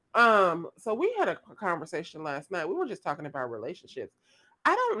 So we had a conversation last night. We were just talking about relationships.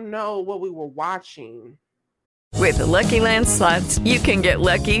 I don't know what we were watching. With the Lucky Land Slots, you can get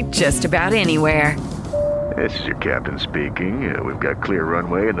lucky just about anywhere. This is your captain speaking. We've got clear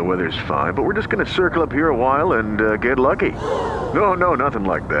runway and the weather's fine, but we're just going to circle up here a while and get lucky. No, nothing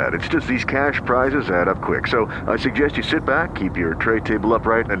like that. It's just these cash prizes add up quick. So I suggest you sit back, keep your tray table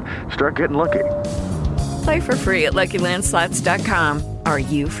upright, and start getting lucky. Play for free at LuckyLandSlots.com. Are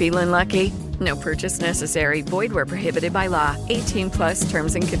you feeling lucky? No purchase necessary. Void where prohibited by law. 18 plus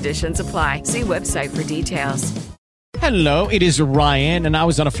terms and conditions apply. See website for details. Hello, it is Ryan, and I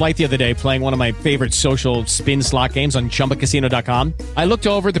was on a flight the other day playing one of my favorite social spin slot games on ChumbaCasino.com. I looked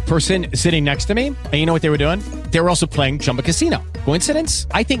over at the person sitting next to me, and you know what they were doing? They were also playing Chumba Casino. Coincidence?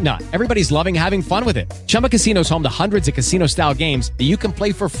 I think not. Everybody's loving having fun with it. Chumba Casino is home to hundreds of casino-style games that you can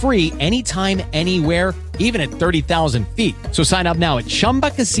play for free anytime, anywhere, even at 30,000 feet. So sign up now at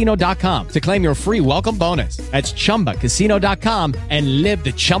ChumbaCasino.com to claim your free welcome bonus. That's ChumbaCasino.com and live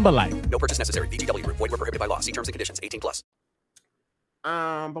the Chumba life. No purchase necessary. VGW. Void were prohibited by law. See terms and conditions. 18 plus.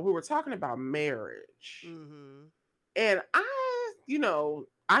 But we were talking about marriage. Mm-hmm. And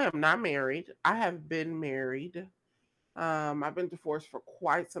I am not married. I have been married. I've been divorced for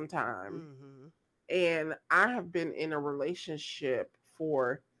quite some time. Mm-hmm. And I have been in a relationship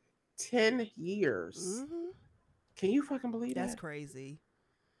for 10 years. Mm-hmm. Can you fucking believe That's that? crazy.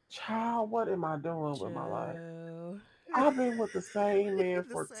 Child, what am I doing with my life? I've been with the same man The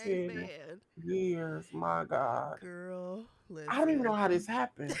for same 10 man. years. My God. Girl, I don't even know listen. how this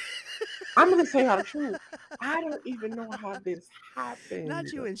happened. I'm going to say how the truth. I don't even know how this Not happened.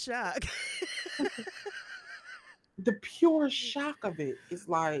 you in shock. The pure shock of it is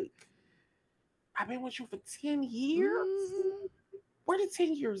like, I've been with you for 10 years? Hmm. Where did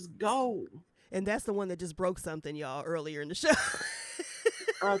 10 years go? And that's the one that just broke something, y'all, earlier in the show.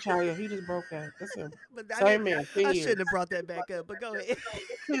 Oh, child, yeah, he just broke that. That's him. But I Same didn't. man, 10 I years. shouldn't have brought that back up. But go ahead.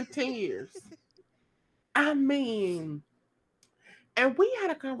 10 years. I mean, and we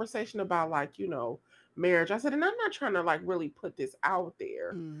had a conversation about like, marriage. I said, and I'm not trying to like really put this out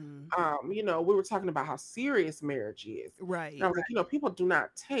there. Hmm. We were talking about how serious marriage is. And I Right. was like, people do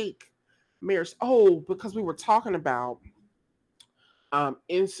not take marriage. Oh, because we were talking about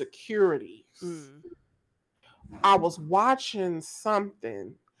insecurities. Mm. I was watching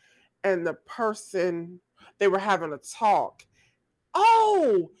something and the person they were having a talk.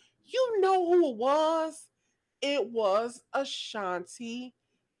 Oh, you know who it was? It was Ashanti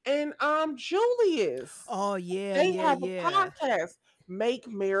and Julius. Oh yeah, They yeah, have a yeah, podcast, Make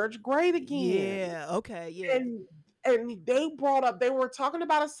Marriage Great Again. yeah. Okay, yeah. And they brought up, they were talking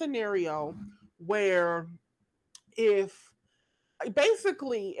about a scenario where if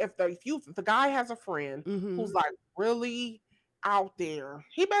basically if the guy has a friend Mm-hmm. who's like really out there,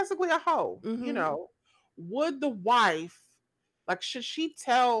 he basically a hoe, Mm-hmm. would the wife, like, should she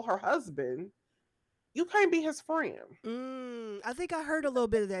tell her husband, you can't be his friend? I think I heard a little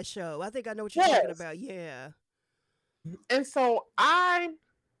bit of that show. I think I know what you're talking Yes. about. Yeah. And so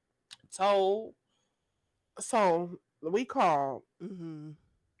told so we call Mm-hmm.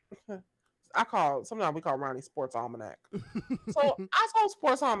 I call sometimes we call Ronnie Sports Almanac. So I told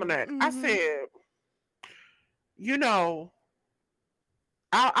Sports Almanac, I Mm-hmm. said, you know,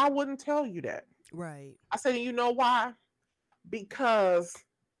 I wouldn't tell you that. Right. I said, you know why? Because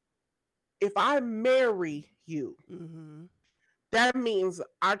if I marry you, Mm-hmm. that means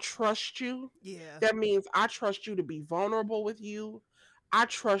I trust you. Yeah. That means I trust you to be vulnerable with you. I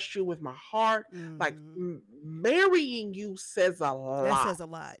trust you with my heart. Like, Mm-hmm. marrying you says a That lot. says a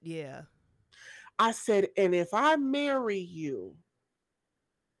lot. Yeah. I said, and if I marry you,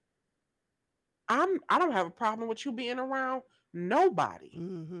 I don't have a problem with you being around nobody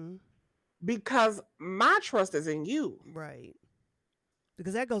Mm-hmm. because my trust is in you. Right.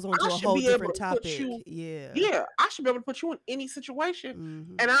 Because that goes on I to a should whole be able different to put topic. you, Yeah. yeah, I should be able to put you in any situation,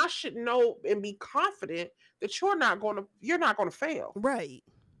 Mm-hmm. and I should know and be confident that you're not gonna fail. Right.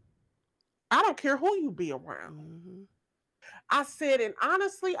 I don't care who you be around. Mm-hmm. I said, and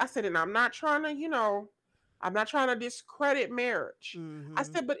honestly, I said, and I'm not trying to discredit marriage. I Mm-hmm.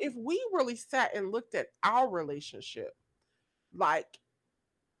 said, but if we really sat and looked at our relationship, like,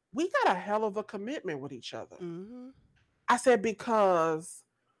 we got a hell of a commitment with each other. Mm-hmm. I said, because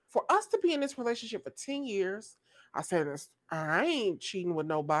for us to be in this relationship for 10 years, I said, I ain't cheating with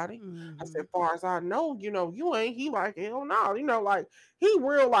nobody. I said, Mm-hmm. far as I know, you ain't. He like, hell no. Like,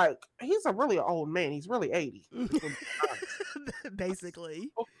 he's a really old man. He's really 80, if we're being honest. Basically.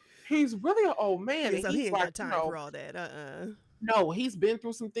 So he's really an old man. Yeah, And so he he's ain't like, got time for all that. no, he's been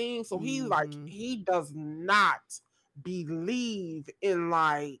through some things. So Mm-hmm. he does not believe in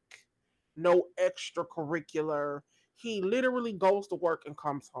like no extracurricular. He literally goes to work and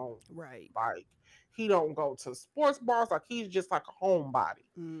comes home. Right. Like, he don't go to sports bars. Like, he's just like a homebody.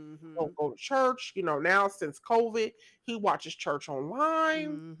 Mm-hmm. Don't go to church. Now since COVID, he watches church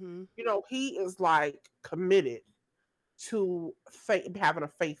online. Mm-hmm. He is like committed to having a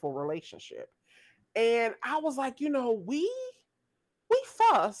faithful relationship. And I was like, we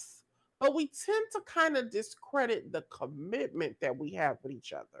fuss, but we tend to kind of discredit the commitment that we have with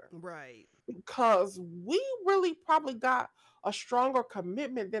each other Right. because we really probably got a stronger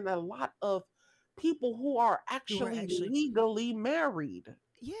commitment than a lot of people who are Who are actually actually legally married.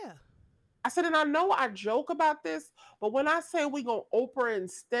 yeah. I said, and I know I joke about this, but when I say we gonna Oprah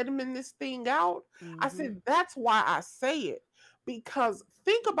and Stedman this thing out, I Mm-hmm. said that's why I say it. Because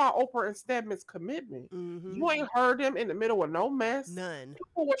think about Oprah and Stedman's commitment. Mm-hmm. You ain't heard them in the middle of no mess. None.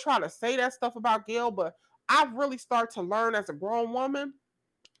 People were trying to say that stuff about Gail, but I've really started to learn as a grown woman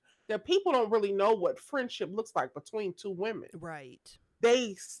that people don't really know what friendship looks like between two women. Right.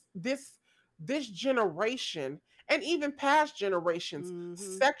 They this generation and even past generations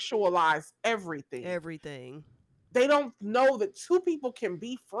Mm-hmm. sexualize everything. Everything. They don't know that two people can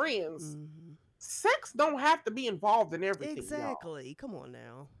be friends. Mm-hmm. Sex don't have to be involved in everything, y'all. Exactly. Come on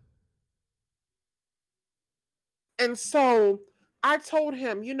now. And so I told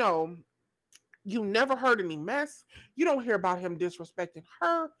him, You never heard any mess. You don't hear about him disrespecting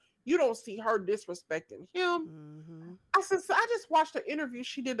her. You don't see her disrespecting him. Mm-hmm. I said, so I just watched an interview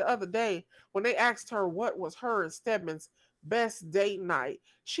she did the other day when they asked her what was her and Stedman's best date night.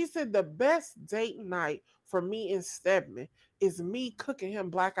 She said the best date night for me and Stedman is me cooking him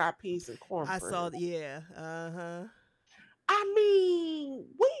black eyed peas and I cornbread. saw. Yeah. Uh-huh. I mean,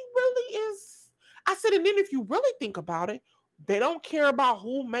 we really is. I said, and then if you really think about it, they don't care about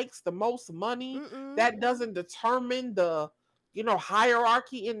who makes the most money. Mm-mm. That doesn't determine the,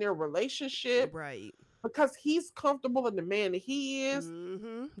 hierarchy in their relationship Right. because he's comfortable in the man that he is.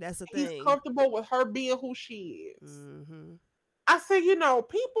 Mm-hmm. That's the He's thing. comfortable with her being who she is. Mm-hmm. I say,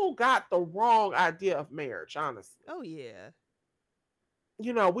 people got the wrong idea of marriage, honestly. Oh yeah.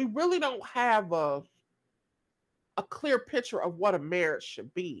 We really don't have a clear picture of what a marriage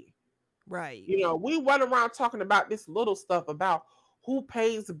should be. Right. We run around talking about this little stuff about who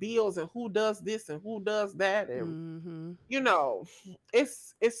pays the bills and who does this and who does that. And, Mm-hmm.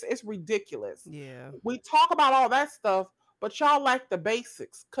 it's ridiculous. Yeah. We talk about all that stuff, but y'all like the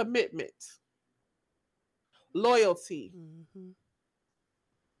basics: commitment, loyalty, Mm-hmm.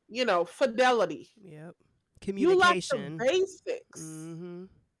 fidelity. Yep. You like the Communication. basics. Mm-hmm.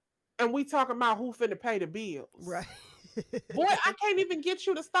 And we talking about who finna pay the bills. Right. Boy, I can't even get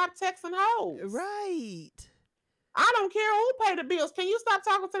you to stop texting hoes. Right. I don't care who pay the bills. Can you stop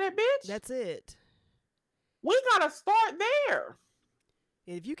talking to that bitch? That's it. We gotta start there.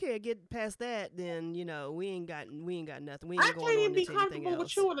 And if you can't get past that, then we ain't got nothing. We I ain't going can't even on be into anything comfortable with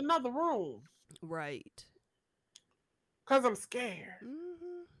else. you in another room. Right. Cause I'm scared.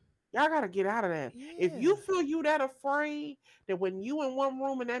 Mm-hmm. Y'all gotta get out of that. Yeah. If you feel you that afraid that when you in one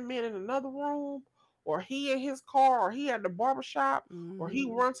room and that man in another room, or he in his car, or he at the barbershop, or he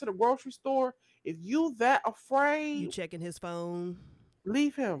Mm-hmm. run to the grocery store, if you that You afraid, checking his phone.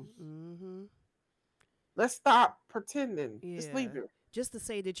 leave him. Mm-hmm. Let's stop pretending. Just leave Yeah. him. Just to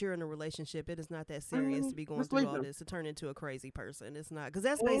say that you're in a relationship, it is not that serious to be going Just through leave all him. this to turn into a crazy person. It's not, because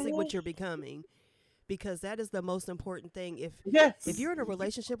that's basically what you're becoming. Because that is the most important thing. Yes. If you're in a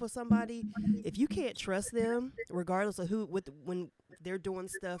relationship with somebody, if you can't trust them, regardless of when they're doing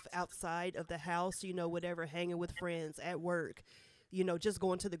stuff outside of the house, whatever, hanging with friends at work, just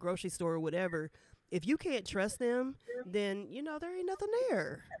going to the grocery store or whatever. If you can't trust them, then there ain't nothing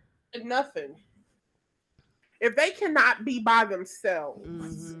there. Nothing. If they cannot be by themselves,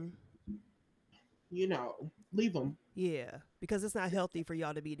 Mm-hmm. leave them. Yeah, because it's not healthy for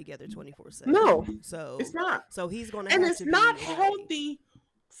y'all to be together 24/7. No, So it's not. So he's gonna And have it's to not be away. healthy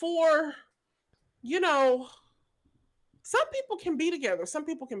for, you know, some people can be together. Some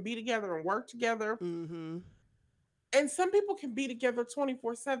people can be together and work together. Mm-hmm. And some people can be together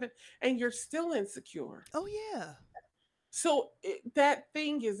 24/7 and you're still insecure. Oh yeah. So that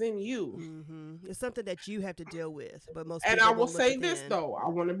thing is in you. Mm-hmm. It's something that you have to deal with, but most And people I will won't look say this, within. though. I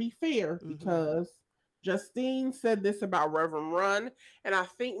want to be fair because Justine said this about Reverend Run. And I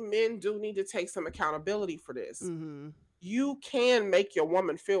think men do need to take some accountability for this. Mm-hmm. You can make your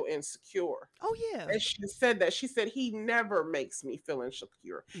woman feel insecure. Oh yeah. And she said that. She said, he never makes me feel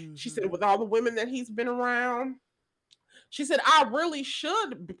insecure. She Mm-hmm. said, with all the women that he's been around, she said, I really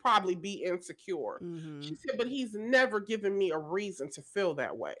should probably be insecure. Mm-hmm. She said, but he's never given me a reason to feel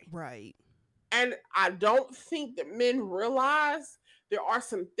that way. Right. And I don't think that men realize there are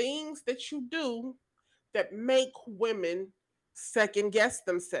some things that you do that make women second guess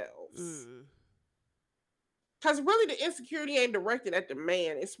themselves. Mm. Because really the insecurity ain't directed at the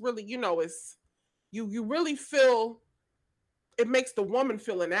man. It's really, it's you really feel it makes the woman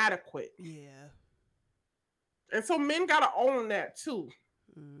feel inadequate. Yeah. And so men gotta own that too.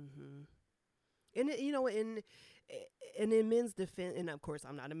 Mm-hmm. And in men's defense, and of course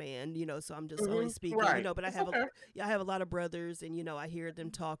I'm not a man, so I'm just only speaking, Right. but I have a lot of brothers, and I hear them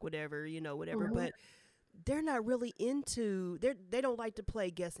talk, whatever, but they're not really into they don't like to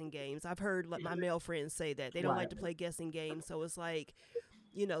play guessing games. I've heard my male friends say that they don't like to play guessing games. So it's like,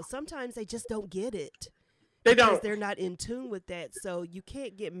 sometimes they just don't get it. They because don't. they're not in tune with that. So you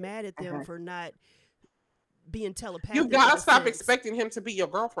can't get mad at them for not being telepathic. You gotta stop sense. expecting him to be your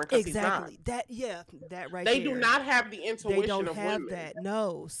girlfriend because Exactly. he's not. That right They there. do not have the intuition They don't of have women. that.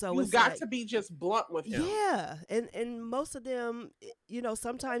 No. So You it's got like, to be just blunt with him. yeah, and most of them,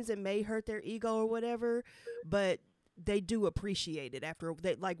 sometimes it may hurt their ego or whatever, but they do appreciate it after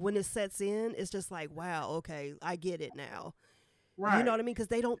they, like, when it sets in. It's just like, wow, okay, I get it now. Right. You know what I mean? Because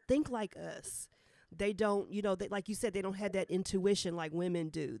they don't think like us. They don't, they, like you said, they don't have that intuition like women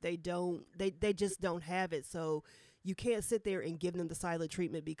do. They don't. They just don't have it. So you can't sit there and give them the silent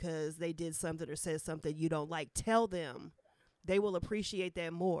treatment because they did something or said something you don't like. Tell them. They will appreciate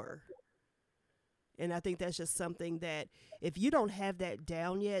that more. And I think that's just something that if you don't have that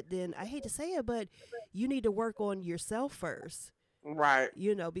down yet, then I hate to say it, but you need to work on yourself first. Right.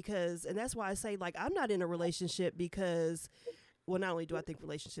 Because, and that's why I say, like, I'm not in a relationship because, well, not only do I think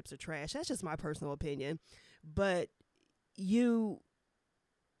relationships are trash, that's just my personal opinion, but you,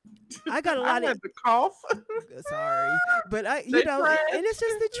 I got a I lot of, had to cough. sorry, but They and trash. it's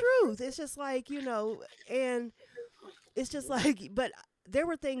just the truth. It's just like, and it's just like, but there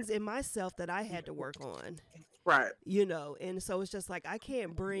were things in myself that I had to work on, Right. and so it's just like I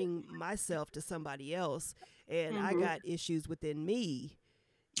can't bring myself to somebody else, and I Hmm. got issues within me,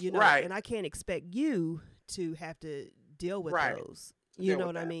 Right. and I can't expect you to have to deal with Right. those. To You deal know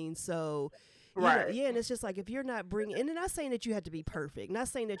with what I that. mean? So, Right. yeah, and it's just like if you're not bringing, and not saying that you have to be perfect, not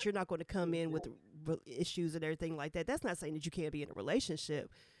saying that you're not going to come in with issues and everything like that. That's not saying that you can't be in a relationship,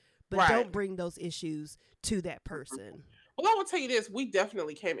 but Right. don't bring those issues to that person. Well, I will tell you this: we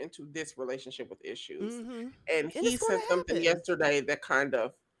definitely came into this relationship with issues, Mm-hmm. and And he it's going said to something happen. yesterday that kind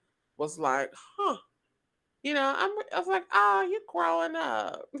of was like, "Huh." I was like, "Oh, you're growing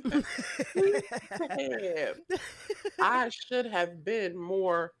up." He said, "I should have been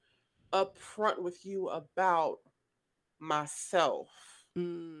more upfront with you about myself." He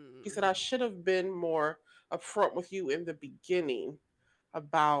mm. said, "I should have been more upfront with you in the beginning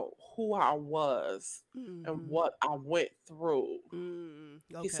about who I was and Mm-hmm. what I went through."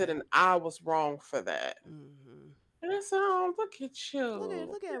 He said, Okay. "And I was wrong for that." Mm-hmm. And I said, "Oh, look at you.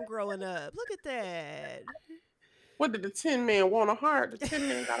 Look at him growing up. Look at that. What did the Tin Man want a heart? The Tin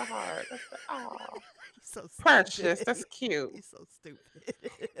Man got a heart." I said, "Oh, He's so stupid. precious. That's cute." He's so stupid.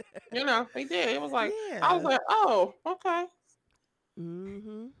 He did. It was like, I was Yeah. like, "Oh, okay."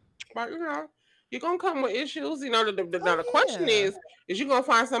 Mm-hmm. But, you're going to come with issues. Now the Oh question yeah. is you going to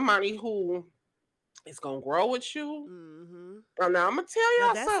find somebody who is going to grow with you? Mm-hmm. Now, I'm going to tell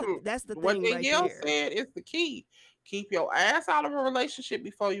Now y'all something. that's the What thing right Danielle there. said is the key. Keep your ass out of a relationship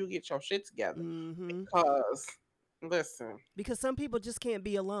before you get your shit together. Mm-hmm. Because, listen, Because some people just can't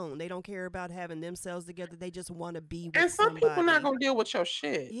be alone. They don't care about having themselves together. They just want to be with and some people not somebody. going to deal with your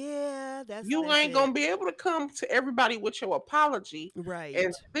shit. Yeah, You that's ain't going it. to be able to come to everybody with your apology and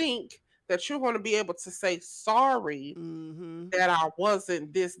Right. think that you're going to be able to say sorry Mm-hmm. that I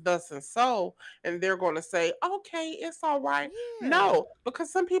wasn't this, thus, and so, and they're going to say, okay, it's all right. Yeah. No,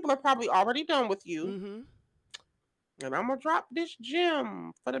 because some people are probably already done with you, Mm-hmm. and I'm gonna drop this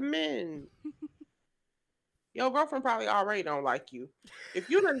gem for the men. Your girlfriend probably already don't like you. If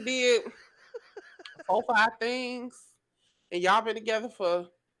you done did 4, 5 things, and y'all been together for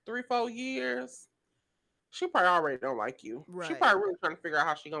 3, 4 years, she probably already don't like you. She Right. probably really trying to figure out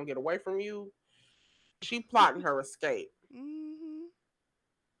how she gonna get away from you. She plotting her escape. Mm-hmm.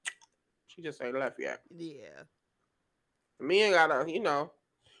 She just ain't left yet. Yeah. Men gotta,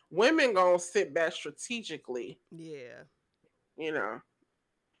 women gonna sit back strategically, Yeah. you know,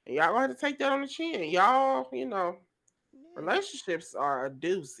 and y'all gonna have to take that on the chin. Y'all, Yeah. relationships are a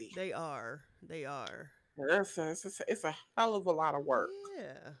doozy. They are. They are. It's a hell of a lot of work.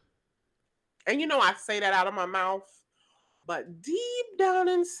 Yeah. And I say that out of my mouth, but deep down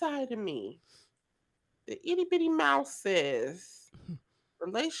inside of me, the itty bitty mouth says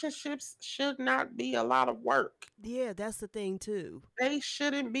relationships should not be a lot of work. Yeah, that's the thing too. They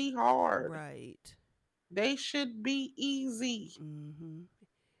shouldn't be hard. Right. They should be easy. Mm-hmm.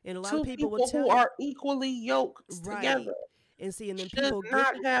 And a lot of Two people will people who tell you. are equally yoked Right. together And see, and then should people get.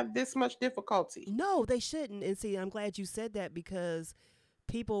 not have this much difficulty. No, they shouldn't. And see, I'm glad you said that because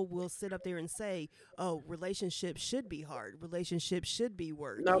people will sit up there and say, "Oh, relationships should be hard. Relationships should be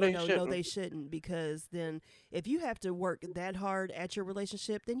work." No, they No, shouldn't. they shouldn't because then if you have to work that hard at your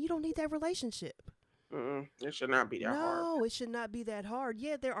relationship, then you don't need that relationship. It should not be that hard. No, it should not be that hard.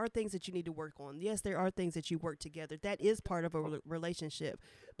 Yeah, there are things that you need to work on. Yes, there are things that you work together. That is part of a relationship,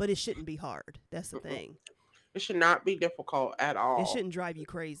 but it shouldn't be hard. That's the Mm-mm. thing. It should not be difficult at It all. shouldn't drive you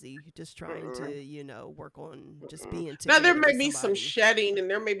crazy just trying Mm-mm. to, work on just being Now there together may with be some somebody. shedding and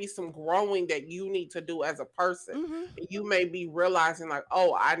there may be some growing that you need to do as a person. Mhm. And you may be realizing like,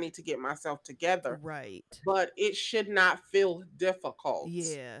 oh, I need to get myself together. Right. But it should not feel difficult.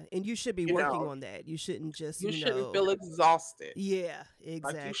 Yeah, and you should be You working know, on that. You shouldn't just, you shouldn't feel exhausted. Yeah,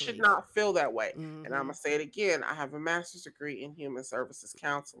 Like you should exactly. not feel that way. And I'm gonna Mhm. say it again. I have a master's degree in human services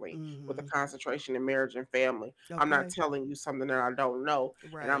counseling with a Mhm. concentration in marriage and family. I'm not Okay. telling you something that I don't know.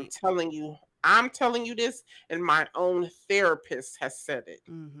 And Right. I'm telling you this, and my own therapist has said it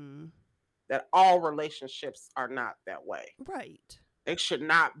Mhm. that all relationships are not that way. Right. They should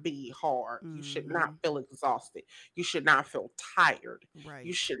not be hard. You should not Mhm. feel exhausted. You should not feel tired. You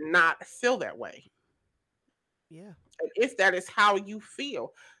Right. should not feel that way. Yeah. And if that is how you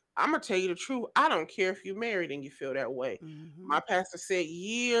feel, I'm gonna tell you the truth. I don't care if you're married and you feel that way. Mm-hmm. My pastor said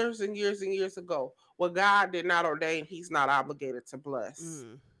years and years and years ago, what God did not ordain, He's not obligated to bless.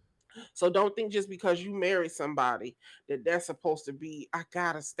 Mm. So don't think just because you marry somebody that that's supposed to be, I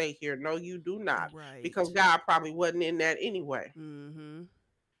gotta stay here. No, you do not, because Right. God probably wasn't in that anyway. Mm-hmm.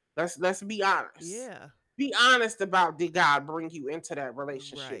 Let's be honest. Yeah. Be honest about, did God bring you into that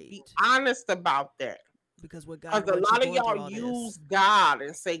relationship? Be Right. honest about that. Because what Because God a wants you lot of going y'all through all use this. God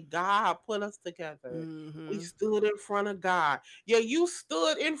and say, God put us together. We Mm-hmm. stood in front of God. Yeah, you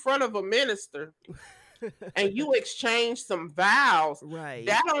stood in front of a minister and you exchanged some vows. Right.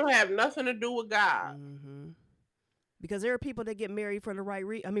 That don't have nothing to do with God. Mm-hmm. Because there are people that get married for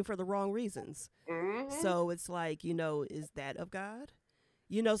the for the wrong reasons. Hmm. So it's like, is that of God?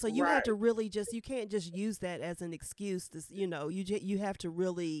 So you have to Right. really you can't just use that as an excuse to, you have to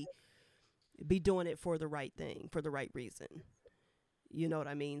really be doing it for the right thing, for the right reason. You know what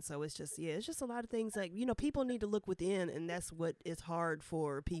I mean? So it's just, yeah, it's just a lot of things like, people need to look within, and that's what is hard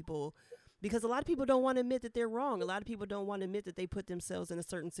for people, because a lot of people don't want to admit that they're wrong. A lot of people don't want to admit that they put themselves in a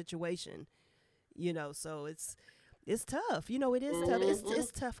certain situation, so it's tough. It is tough. Hmm.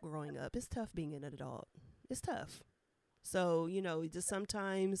 It's tough growing up. It's tough being an adult. It's tough. So, just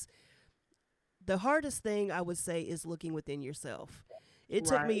sometimes the hardest thing I would say is looking within yourself. It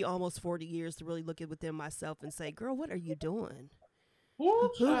took me Right. almost 40 years to really look at within myself and say, girl, what are you doing? Woo,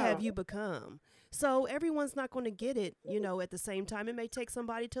 Who have child. you become? So everyone's not going to get it, at the same time. It may take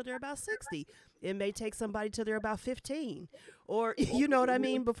somebody till they're about 60. It may take somebody till they're about 15. Or, you know what I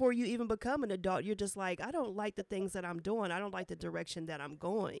mean? Before you even become an adult, you're just like, I don't like the things that I'm doing. I don't like the direction that I'm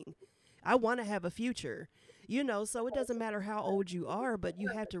going. I want to have a future, so it doesn't matter how old you are, but you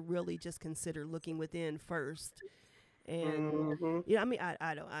have to really just consider looking within first. And Hmm.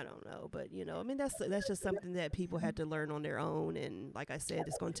 I don't know, but that's just something that people had to learn on their own. And like I said,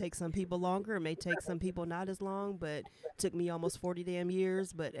 it's going to take some people longer. It may take some people not as long, but it took me almost 40 damn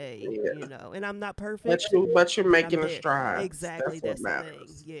years. But hey, Yeah. and I'm not But perfect, you're but I'm making the there. strides. Exactly, That's what that's the thing.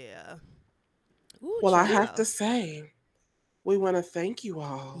 matters. Yeah. Ooh, Well, I have to child. say, we want to thank you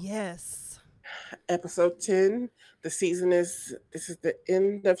all. Yes. Episode 10. This is the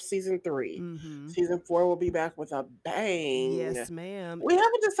end of season 3. Mm-hmm. Season 4 will be back with a bang. Yes, ma'am. We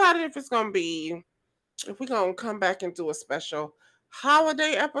haven't decided if we're gonna come back and do a special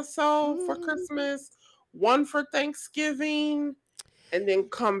holiday episode for Mm-hmm. Christmas, one for Thanksgiving, and then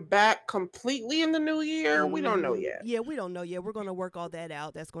come back completely in the new year. We don't know Mm-hmm. yet. Yeah, we don't know yet. We're gonna work all that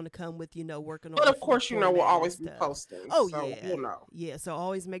out. That's gonna come with working on But the of course, we'll formatting and always be stuff. posting, Oh so yeah, you'll know. yeah. So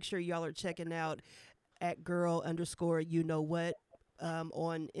always make sure y'all are checking out at girl_what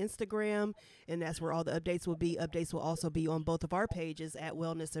on Instagram, and that's where all the updates will be. Updates will also be on both of our pages at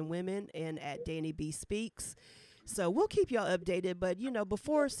Wellness and Women and at Danny B Speaks. So we'll keep y'all updated, but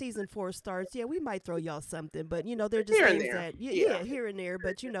before season 4 starts, yeah, we might throw y'all something, but they're just Here and things there. that, yeah, Yeah, yeah, here and there,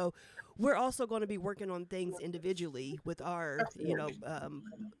 but we're also going to be working on things individually with our, absolutely.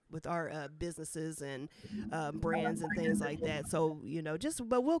 businesses and brands and things like that. So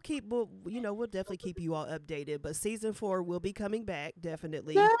but we'll definitely keep you all updated. But season 4 will be coming back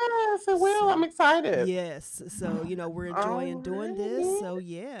definitely. Yes, it will. So I'm excited. yes, so we're enjoying doing this. Alrighty. So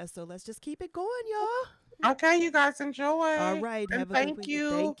yeah, so let's just keep it going, y'all. Okay, you guys All enjoy. right. And Have a good thank weekend. you.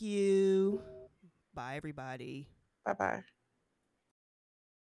 Thank you. Bye, everybody. Bye bye.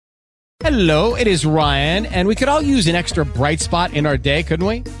 Hello, it is Ryan, and we could all use an extra bright spot in our day, couldn't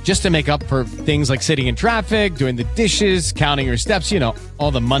we? Just to make up for things like sitting in traffic, doing the dishes, counting your steps,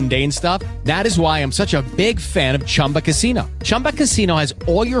 all the mundane stuff. That is why I'm such a big fan of Chumba Casino. Chumba Casino has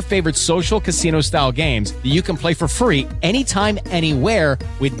all your favorite social casino style games that you can play for free anytime, anywhere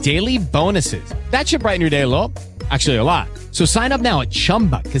with daily bonuses. That should brighten your day a little. Actually, a lot. So sign up now at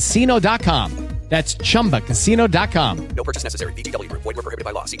ChumbaCasino.com. That's ChumbaCasino.com. No purchase necessary. VGW Group. Void were prohibited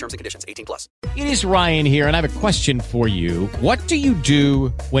by law. See terms and conditions. 18+. It is Ryan here, and I have a question for you. What do you do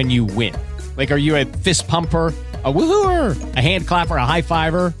when you win? Like, are you a fist pumper, a woohooer, a hand clapper, a high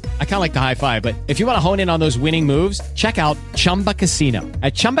fiver? I kind of like the high five, but if you want to hone in on those winning moves, check out Chumba Casino.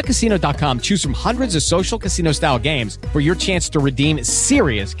 At ChumbaCasino.com, choose from hundreds of social casino style games for your chance to redeem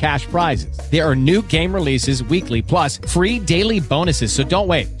serious cash prizes. There are new game releases weekly, plus free daily bonuses. So don't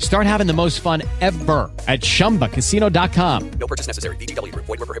wait. Start having the most fun ever at ChumbaCasino.com. No purchase necessary. VGW Group.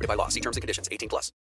 Void were prohibited by law. See terms and conditions. 18+.